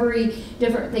Recovery,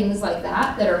 different things like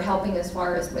that are helping as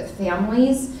far as with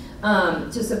families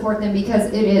to support them,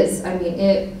 because it is, I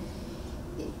mean,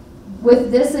 with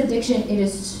this addiction, it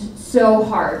is so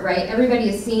hard, right? Everybody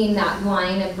is seeing that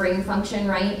line of brain function,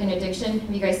 right, in addiction.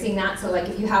 Have you guys seen that? So like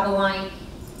if you have a line,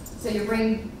 so your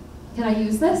brain, can I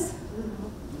use this?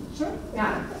 Sure.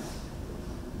 Yeah.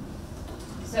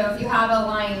 So if you have a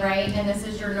line, right, and this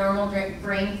is your normal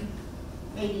brain.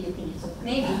 Maybe you can use it.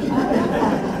 Maybe.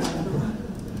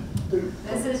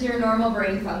 This is your normal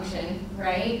brain function,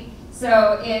 right?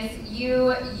 So if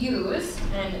you use,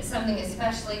 and something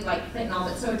especially like fentanyl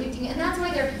that's so addicting, and that's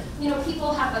why they're,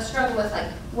 people have a struggle with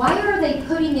why are they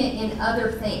putting it in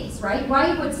other things, right?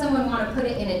 Why would someone want to put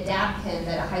it in a dab pen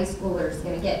that a high schooler is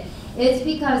going to get? It's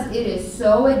because it is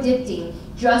so addicting.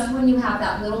 Just when you have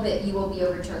that little bit, you will be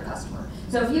a return customer.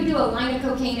 So if you do a line of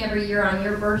cocaine every year on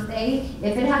your birthday,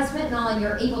 if it has fentanyl and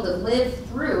you're able to live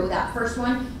through that first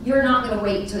one, you're not going to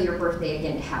wait until your birthday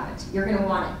again to have it. You're going to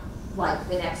want it like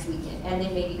the next weekend, and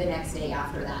then maybe the next day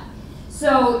after that.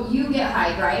 So you get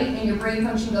high, right? And your brain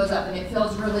function goes up and it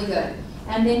feels really good.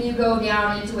 And then you go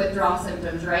down into withdrawal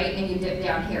symptoms, right? And you dip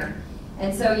down here.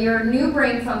 And so your new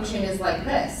brain function is like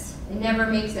this. It never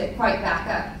makes it quite back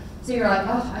up. So you're like,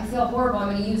 oh, I feel horrible,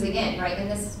 I'm gonna use again, right?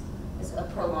 And this is a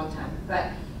prolonged time.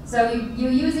 But so you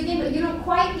use again, but you don't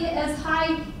quite get as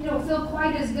high, you don't feel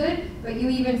quite as good, but you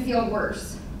even feel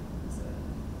worse.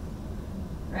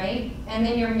 Right? And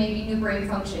then your maybe new brain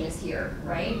function is here,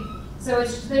 right? So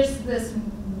there's this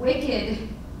wicked,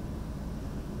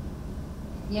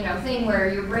 thing where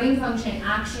your brain function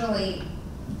actually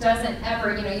doesn't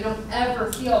ever, you know, you don't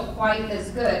ever feel quite as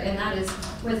good. And that is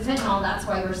with fentanyl, that's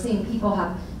why we're seeing people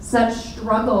have such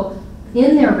struggle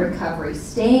in their recovery,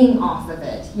 staying off of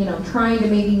it, you know, trying to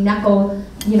maybe knuckle,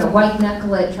 you know, white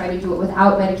knuckle it, try to do it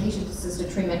without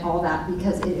medication-assisted treatment, all that,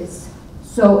 because it is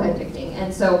so addicting.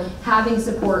 And so having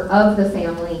support of the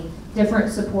family,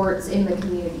 different supports in the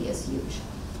community is huge.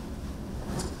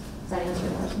 Does that answer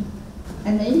your question?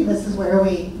 And maybe this is where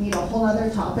we need a whole other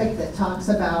topic that talks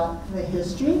about the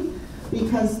history,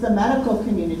 because the medical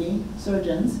community,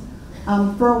 surgeons,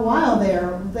 for a while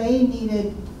there,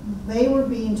 they were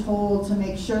being told to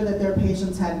make sure that their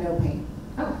patients had no pain.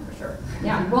 Oh, for sure.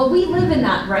 Yeah, well, we live in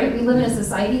that, right? We live in a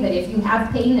society that if you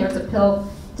have pain, there's a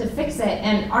pill to fix it,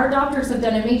 and our doctors have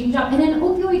done an amazing job. And an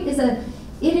opioid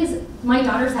is my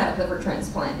daughter's had a liver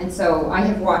transplant, and so I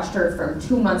have watched her from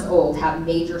 2 months old have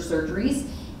major surgeries.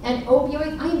 And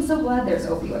opioid, I am so glad there's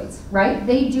opioids, right?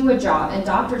 They do a job, and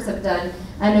doctors have done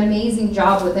an amazing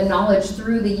job with the knowledge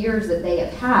through the years that they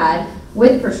have had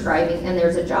with prescribing, and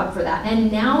there's a job for that.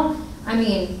 And now, I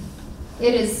mean,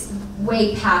 it is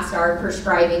way past our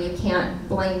prescribing. You can't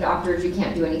blame doctors, you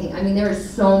can't do anything. I mean, there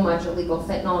is so much illegal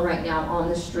fentanyl right now on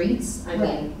the streets. I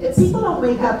mean, it's... People don't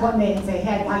wake up one day and say,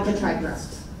 hey, I'd like to try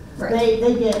drugs. Right.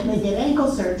 They get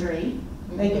ankle surgery,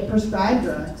 they get prescribed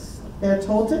drugs. They're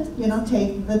told to, you know,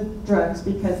 take the drugs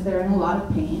because they're in a lot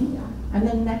of pain. Yeah. And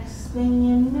then next thing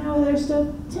you know, they're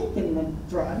still taking the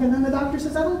drug. And then the doctor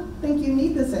says, I don't think you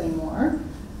need this anymore,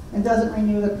 and doesn't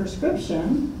renew the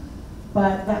prescription.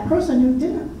 But that person who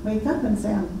didn't wake up and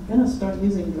say, I'm going to start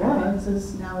using drugs,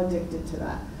 is now addicted to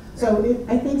that. So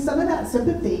I think some of that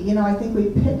sympathy, you know, I think we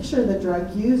picture the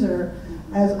drug user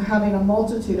as having a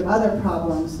multitude of other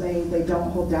problems. They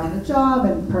don't hold down a job,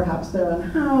 and perhaps they're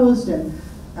unhoused, and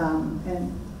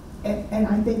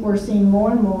I think we're seeing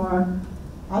more and more,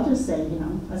 I'll just say, you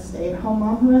know, a stay-at-home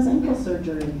mom who has ankle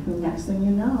surgery, who next thing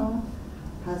you know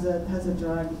has a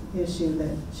drug issue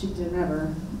that she didn't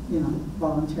ever, you know,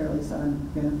 voluntarily said, I'm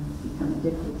going to become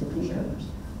addicted to painkillers.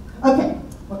 Okay,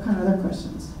 what kind of other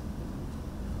questions?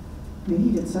 Maybe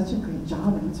you did such a great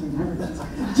job answering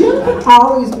everything. Jim can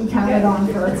always be counted on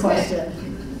for a question.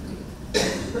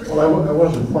 Well, I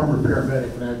was a former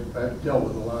paramedic, and I've dealt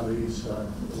with a lot of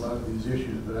these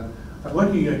issues. But I'm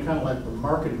looking at kind of like the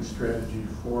marketing strategy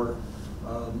for,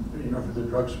 you know, for the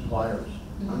drug suppliers.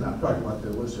 I'm not talking about the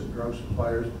illicit drug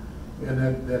suppliers,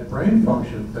 and that brain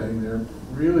function thing. They're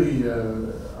really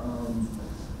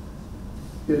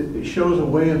it shows a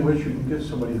way in which you can get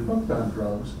somebody hooked on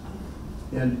drugs,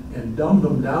 and dumb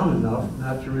them down enough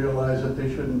not to realize that they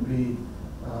shouldn't be.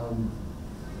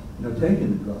 You know,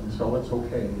 taking the drug, so it's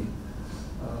okay.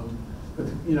 But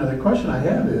you know, the question I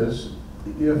have is,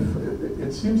 if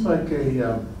it seems like if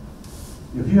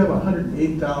you have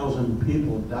 108,000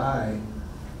 people die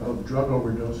of drug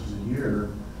overdoses a year,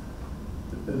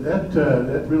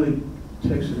 that really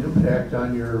takes an impact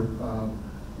on your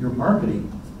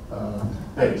marketing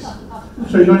base.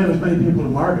 So you don't have as many people to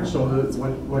market. So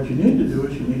what you need to do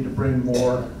is you need to bring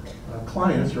more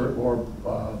clients or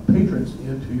patrons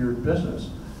into your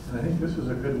business. And I think this is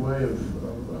a good way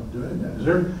of doing that.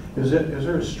 Is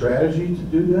there a strategy to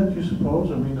do that, you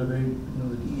suppose? I mean, do they, you know,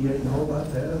 the DEA know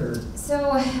about that, or?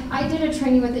 So I did a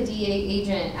training with a DEA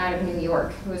agent out of New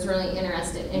York who was really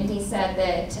interested, and he said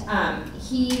that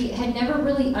he had never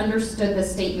really understood the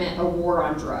statement "a war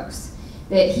on drugs."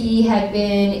 That he had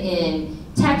been in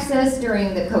Texas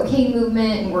during the cocaine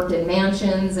movement and worked in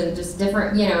mansions and just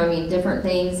different, you know, I mean, different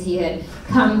things. He had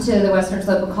come to the western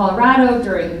slope of Colorado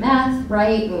during meth,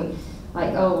 right? And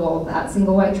like, oh, well, that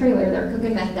single white trailer, they're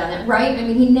cooking meth down there, right? I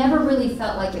mean, he never really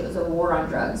felt like it was a war on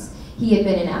drugs. He had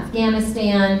been in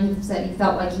Afghanistan. He said he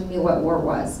felt like he knew what war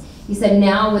was. He said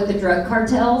now with the drug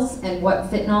cartels and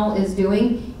what fentanyl is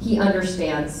doing, he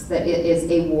understands that it is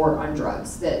a war on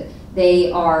drugs, that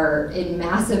they are in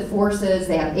massive forces,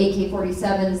 they have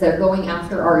AK-47s, they're going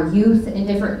after our youth and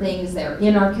different things, they're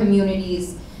in our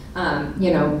communities,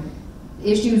 you know,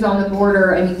 issues on the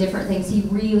border, I mean, different things. He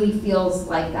really feels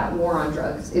like that war on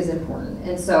drugs is important.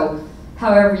 And so,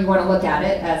 however you want to look at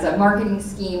it, as a marketing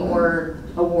scheme or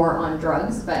a war on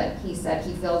drugs, but he said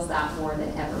he feels that more than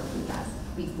ever he has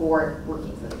before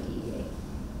working for the DEA.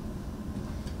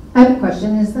 I have a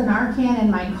question. Is the Narcan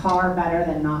in my car better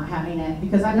than not having it?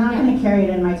 Because I'm not going to carry it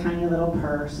in my tiny little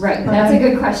purse. Right, that's a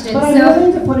good question. But I'm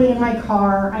willing to put it in my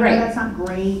car. I know that's not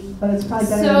great, but it's probably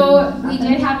better than nothing. We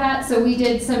did have that. So we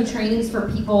did some trainings for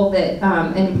people that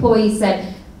employees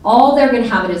said all they're going to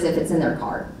have it as if it's in their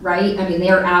car, right? I mean,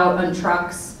 they're out on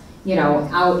trucks, you know,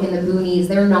 out in the boonies.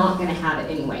 They're not going to have it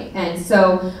anyway. And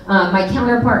so my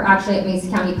counterpart actually at Mesa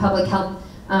County Public Health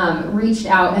reached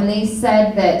out, and they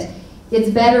said that it's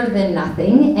better than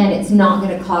nothing, and it's not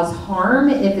going to cause harm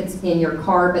if it's in your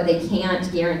car, but they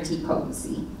can't guarantee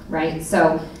potency, right?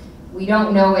 So we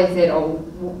don't know if it'll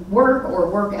work or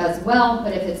work as well,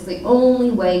 but if it's the only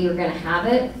way you're going to have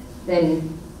it,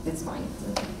 then it's fine.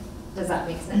 Does that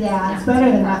make sense? Yeah, it's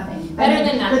better than nothing. Better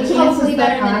than nothing. The Hopefully chances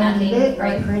better that than I nothing, need it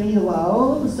right. are pretty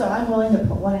low, so I'm willing to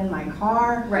put one in my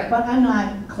car, Right. but I'm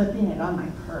not clipping it on my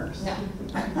purse. No.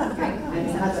 I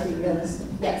mean, let's be realistic.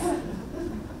 Yes.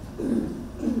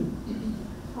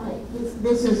 Hi,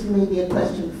 this is maybe a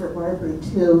question for Barbara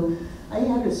too. I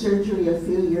had a surgery a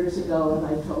few years ago and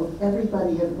I told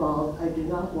everybody involved I do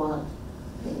not want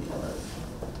painkillers.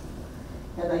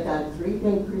 And I got a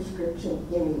 3-day prescription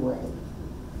anyway,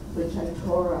 which I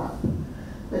tore up.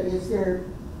 But is there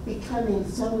becoming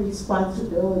some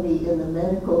responsibility in the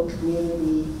medical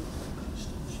community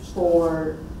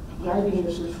for writing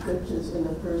the prescriptions in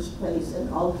the first place and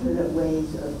alternate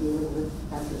ways of dealing with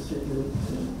after surgery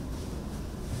pain?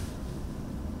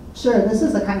 Sure, this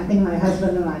is the kind of thing my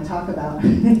husband and I talk about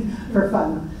for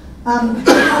fun.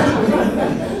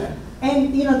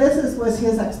 And you know, was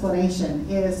his explanation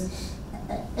is,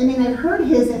 I mean, I've heard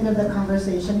his end of the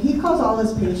conversation. He calls all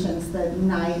his patients the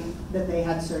night that they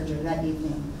had surgery, that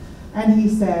evening. And he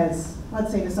says,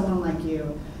 let's say to someone like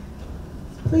you,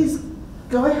 please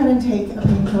go ahead and take a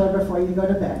painkiller before you go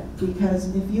to bed,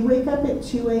 because if you wake up at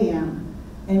 2 a.m.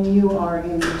 and you are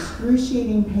in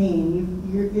excruciating pain,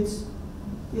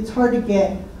 it's hard to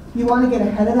get, you want to get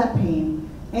ahead of that pain,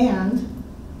 and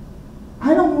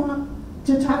I don't want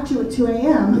to talk to you at 2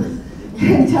 a.m.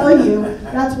 and tell you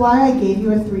that's why I gave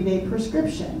you a 3-day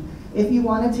prescription. If you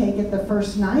want to take it the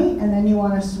first night and then you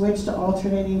want to switch to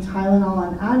alternating Tylenol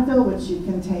and Advil, which you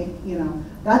can take, you know,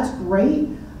 that's great.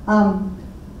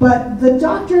 But the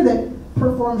doctor that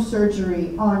performs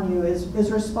surgery on you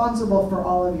is responsible for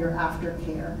all of your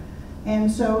aftercare.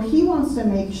 And so he wants to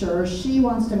make sure, she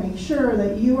wants to make sure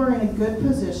that you are in a good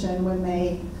position when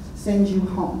they send you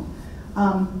home.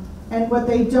 And what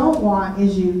they don't want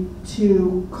is you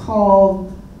to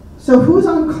call, so who's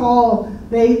on call,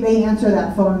 they answer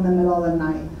that phone in the middle of the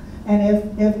night.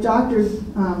 And if Dr.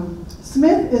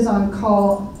 Smith is on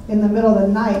call in the middle of the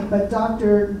night, but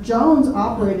Dr. Jones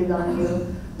operated on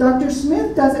you, Dr.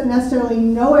 Smith doesn't necessarily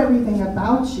know everything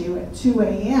about you at 2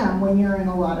 a.m. when you're in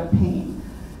a lot of pain.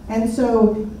 And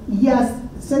so, yes,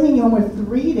 sending you home with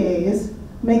 3 days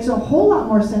makes a whole lot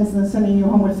more sense than sending you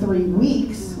home with 3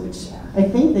 weeks, which I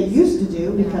think they used to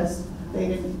do because they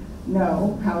didn't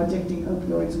know how addicting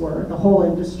opioids were, the whole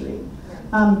industry.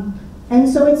 And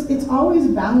so it's always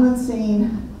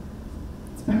balancing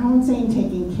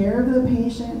taking care of the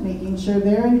patient, making sure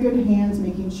they're in good hands,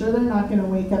 making sure they're not going to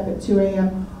wake up at 2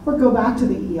 a.m. or go back to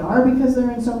the ER because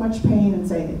they're in so much pain and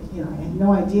say, you know, I had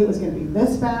no idea it was going to be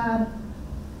this bad.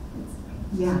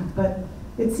 Yeah, but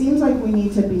it seems like we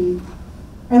need to be,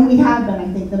 and we have been,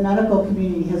 I think the medical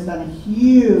community has done a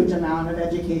huge amount of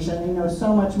education. They know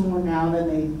so much more now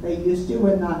than they used to,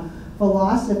 when the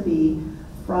philosophy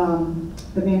from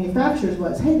the manufacturers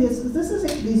was, hey,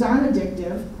 these aren't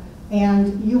addictive,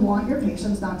 and you want your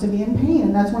patients not to be in pain.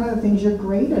 And that's one of the things you're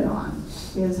graded on,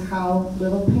 is how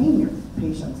little pain your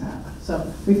patients have.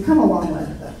 So we've come a long way.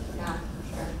 Yeah,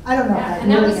 for sure. I don't know if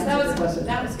and really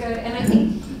that was good. And I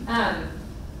think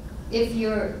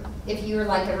if you're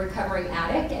like a recovering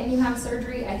addict and you have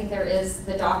surgery, I think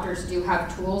the doctors do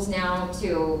have tools now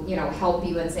to, you know, help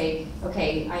you and say,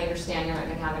 okay, I understand you're not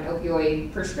going to have an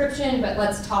opioid prescription, but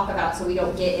let's talk about so we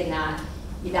don't get in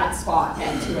that spot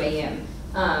at 2 a.m.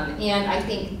 And I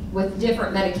think with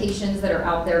different medications that are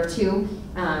out there too,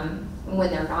 when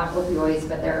they're not opioids,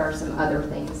 but there are some other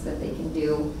things that they can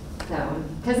do.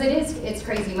 Because it's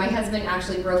crazy. My husband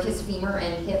actually broke his femur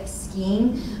and hip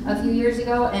skiing a few years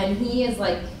ago, and he is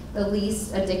like the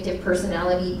least addictive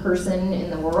personality person in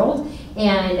the world.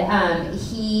 And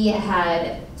he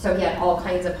had all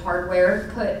kinds of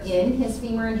hardware put in his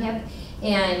femur and hip,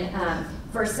 and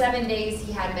for 7 days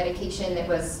he had medication that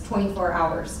was 24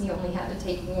 hours. He only had to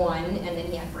take one, and then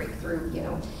he had breakthrough, you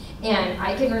know. And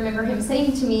I can remember him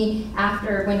saying to me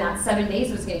after, when that 7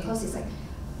 days was getting close, he's like,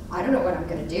 I don't know what I'm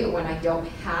going to do when I don't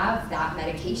have that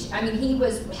medication. I mean, he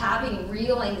was having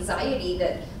real anxiety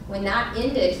that when that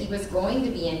ended, he was going to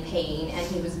be in pain, and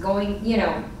he was going, you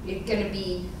know, going to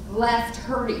be left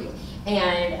hurting.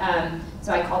 And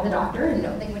so I called the doctor, and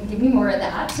no, they wouldn't give me more of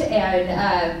that.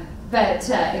 And but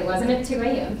it wasn't at 2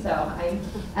 a.m. So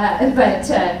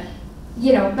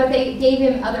you know, but they gave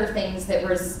him other things that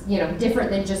was, you know, different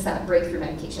than just that breakthrough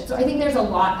medication. So I think there's a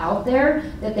lot out there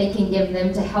that they can give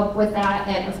them to help with that.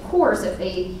 And of course, if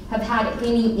they have had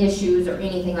any issues or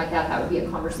anything like that, that would be a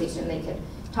conversation they could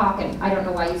talk. And I don't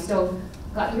know why you still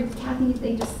got your, Kathy,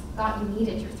 they just thought you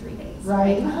needed your 3 days.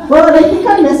 Right. Well, and I think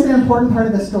I missed an important part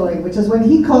of the story, which is when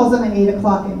he calls them at 8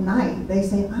 o'clock at night, they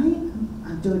say, I'm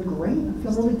doing great. I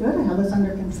feel really good. I have this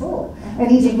under control. And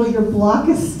he said, well, your block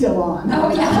is still on.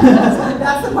 Oh, yeah.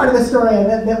 That's the part of the story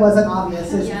that wasn't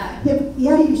obvious. Is, Yeah.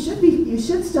 yeah, you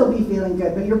should still be feeling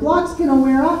good, but your block's going to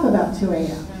wear off about 2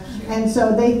 a.m. And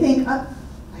so they think, I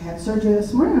had surgery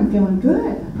this morning. I'm feeling good.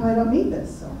 I probably don't need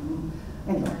this. So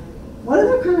anyway, what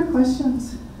other kind of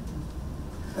questions?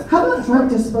 How about drug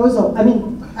disposal? I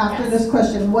mean, after this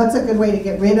question, what's a good way to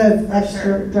get rid of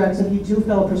extra drugs if you do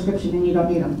fill a prescription and you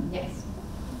don't need them? Yes.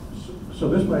 So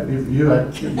this might be for you.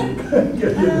 I can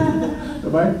get the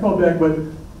microphone back, but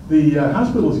the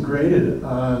hospital is graded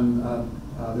on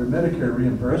their Medicare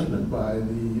reimbursement by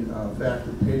the fact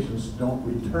that patients don't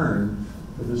return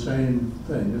for the same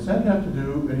thing. Does that have to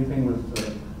do anything with,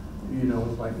 you know,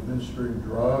 with like administering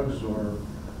drugs, or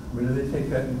I mean, do they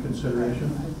take that into consideration?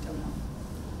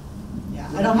 Yeah,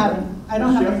 I don't have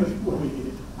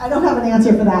an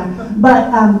answer for that,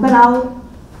 but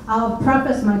I'll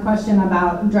preface my question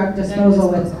about drug disposal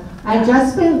with, I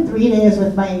just spent 3 days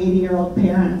with my 80-year-old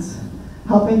parents,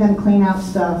 helping them clean out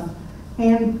stuff,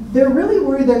 and they're really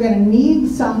worried they're going to need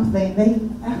something. They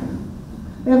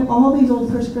have all these old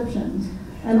prescriptions,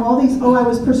 and all these, I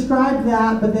was prescribed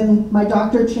that, but then my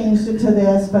doctor changed it to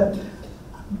this, but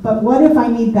what if I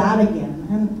need that again?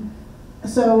 And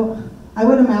so I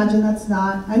would imagine that's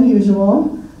not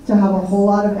unusual to have a whole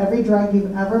lot of every drug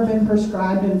you've ever been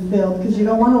prescribed and filled, because you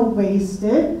don't want to waste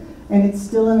it, and it's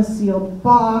still in a sealed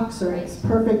box, or it's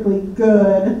perfectly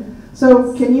good.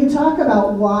 So can you talk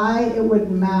about why it would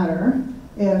matter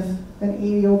if an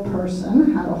 80-year-old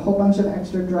person had a whole bunch of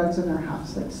extra drugs in their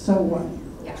house? Like, so what?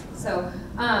 Yeah, so,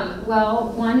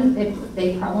 well, one,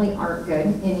 they probably aren't good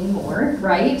anymore,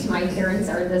 right? My parents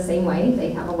are the same way.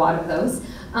 They have a lot of those.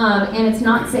 And it's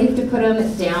not safe to put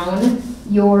them down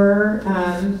your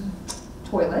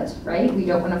toilet, right? We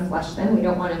don't want to flush them. We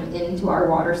don't want them into our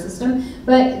water system.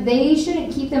 But they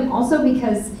shouldn't keep them also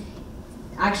because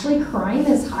actually crime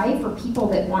is high for people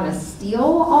that want to steal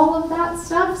all of that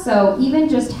stuff. So even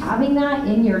just having that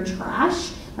in your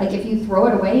trash, like if you throw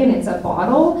it away and it's a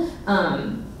bottle,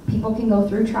 people can go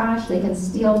through trash, they can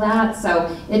steal that.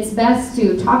 So it's best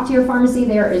to talk to your pharmacy.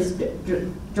 There is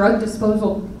drug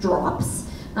disposal drops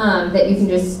that you can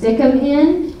just stick them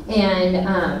in, and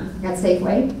at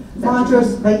Safeway.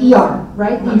 Montrose, the ER,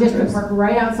 right? You just can park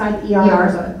right outside the ER.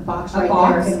 There's a box right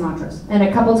there in Montrose. And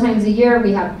a couple times a year,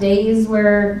 we have days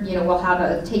where, you know, we'll have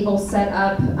a table set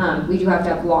up. We do have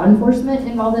to have law enforcement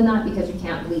involved in that because you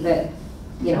can't leave it,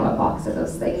 you know, a box of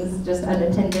those things just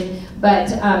unattended.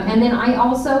 But, and then I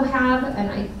also have, and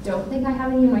I don't think I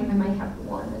have any, I might have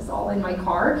one, it's all in my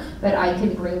car, but I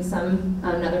can bring some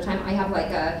another time. I have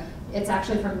like it's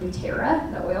actually from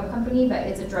doTERRA, the oil company, but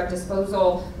it's a drug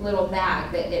disposal little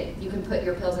bag that you can put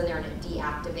your pills in there and it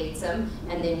deactivates them,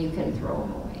 and then you can throw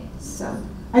them away. So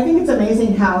I think it's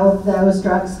amazing how those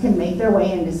drugs can make their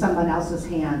way into someone else's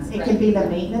hands. It could be the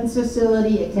maintenance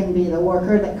facility, it can be the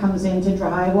worker that comes in to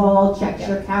drywall, checks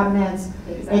your cabinets.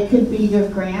 Exactly. It could be your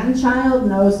grandchild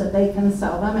knows that they can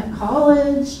sell them at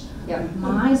college. Yep.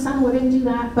 My son wouldn't do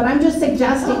that, but I'm just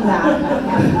suggesting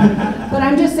that. But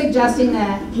I'm just suggesting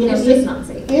that, you know, It's just not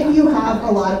safe. if you have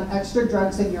a lot of extra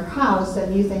drugs in your house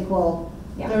and you think, well,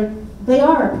 Yeah. they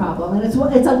are a problem, and it's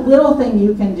a little thing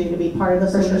you can do to be part of the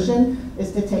For sure. solution,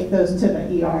 is to take those to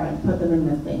the ER and put them in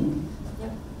the thing.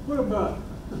 What about,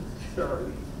 sorry,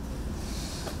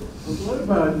 what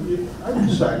about, I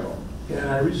recycle, and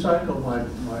I recycle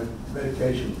my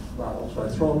medication bottles, so I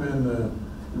throw them in the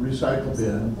recycle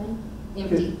bin.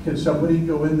 Empty. Can somebody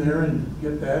go in there and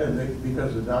get that, and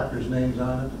because the doctor's name's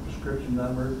on it, the prescription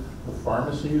number, the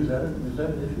pharmacy, is that an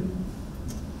issue?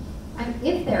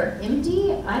 If they're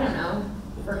empty, I don't know.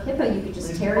 For HIPAA, you could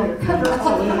just tear your cover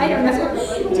off. I don't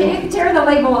know. Tear the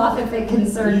label off if it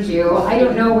concerns you. I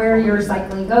don't know where your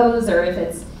recycling goes, or if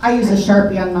it's. I use a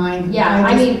Sharpie on mine. Yeah,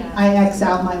 I X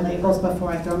out my labels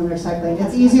before I throw them in recycling.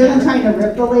 It's easier than trying to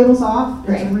rip the labels off.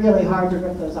 Right. It's really hard to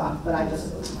rip those off, but I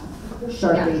just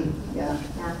Sharpie, yeah.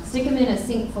 Stick them in a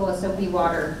sink full of soapy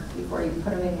water before you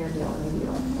put them in your deal. Maybe you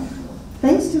don't know.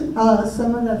 Thanks to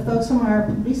some of the folks from our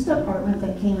police department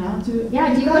that came out to.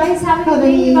 Yeah, do you guys have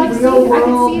anything you'd like to see? I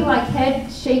can see like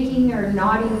head shaking or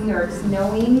nodding or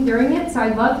knowing during it, so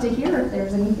I'd love to hear if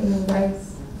there's anything you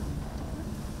guys.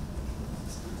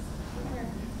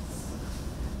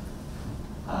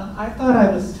 I thought I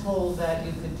was told that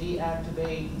you could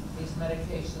deactivate these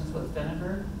medications with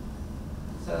vinegar.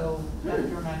 So after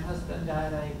my husband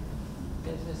died, I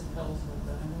did his pills with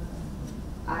vinegar.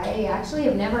 I actually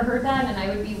have never heard that, and I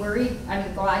would be worried.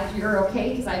 I'm glad you're okay,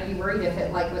 because I'd be worried if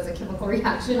it like was a chemical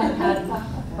reaction and had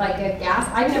like a gas.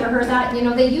 I've never heard that. You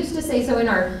know, they used to say so in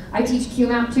our, I teach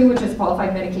QMAP too, which is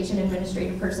Qualified Medication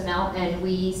Administrative Personnel, and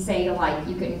we say to like,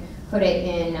 you can put it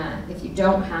in, if you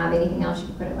don't have anything else, you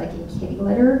can put it like in kitty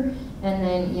litter, and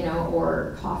then, you know,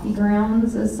 or coffee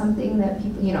grounds is something that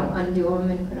people, you know, undo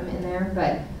them and put them in there,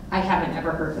 but I haven't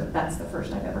ever heard that. That's the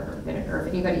first I've ever heard of vinegar.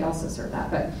 If anybody else has heard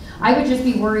that, but I would just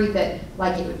be worried that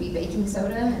like it would be baking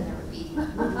soda and there would be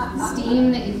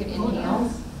steam that you could inhale.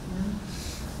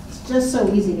 It's just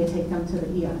so easy to take them to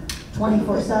the ER,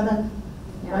 24/7,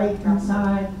 Yeah. right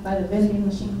inside by the vending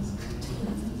machines.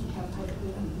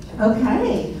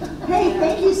 Okay. Hey,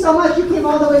 thank you so much. You came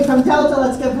all the way from Delta.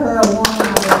 Let's give her a warm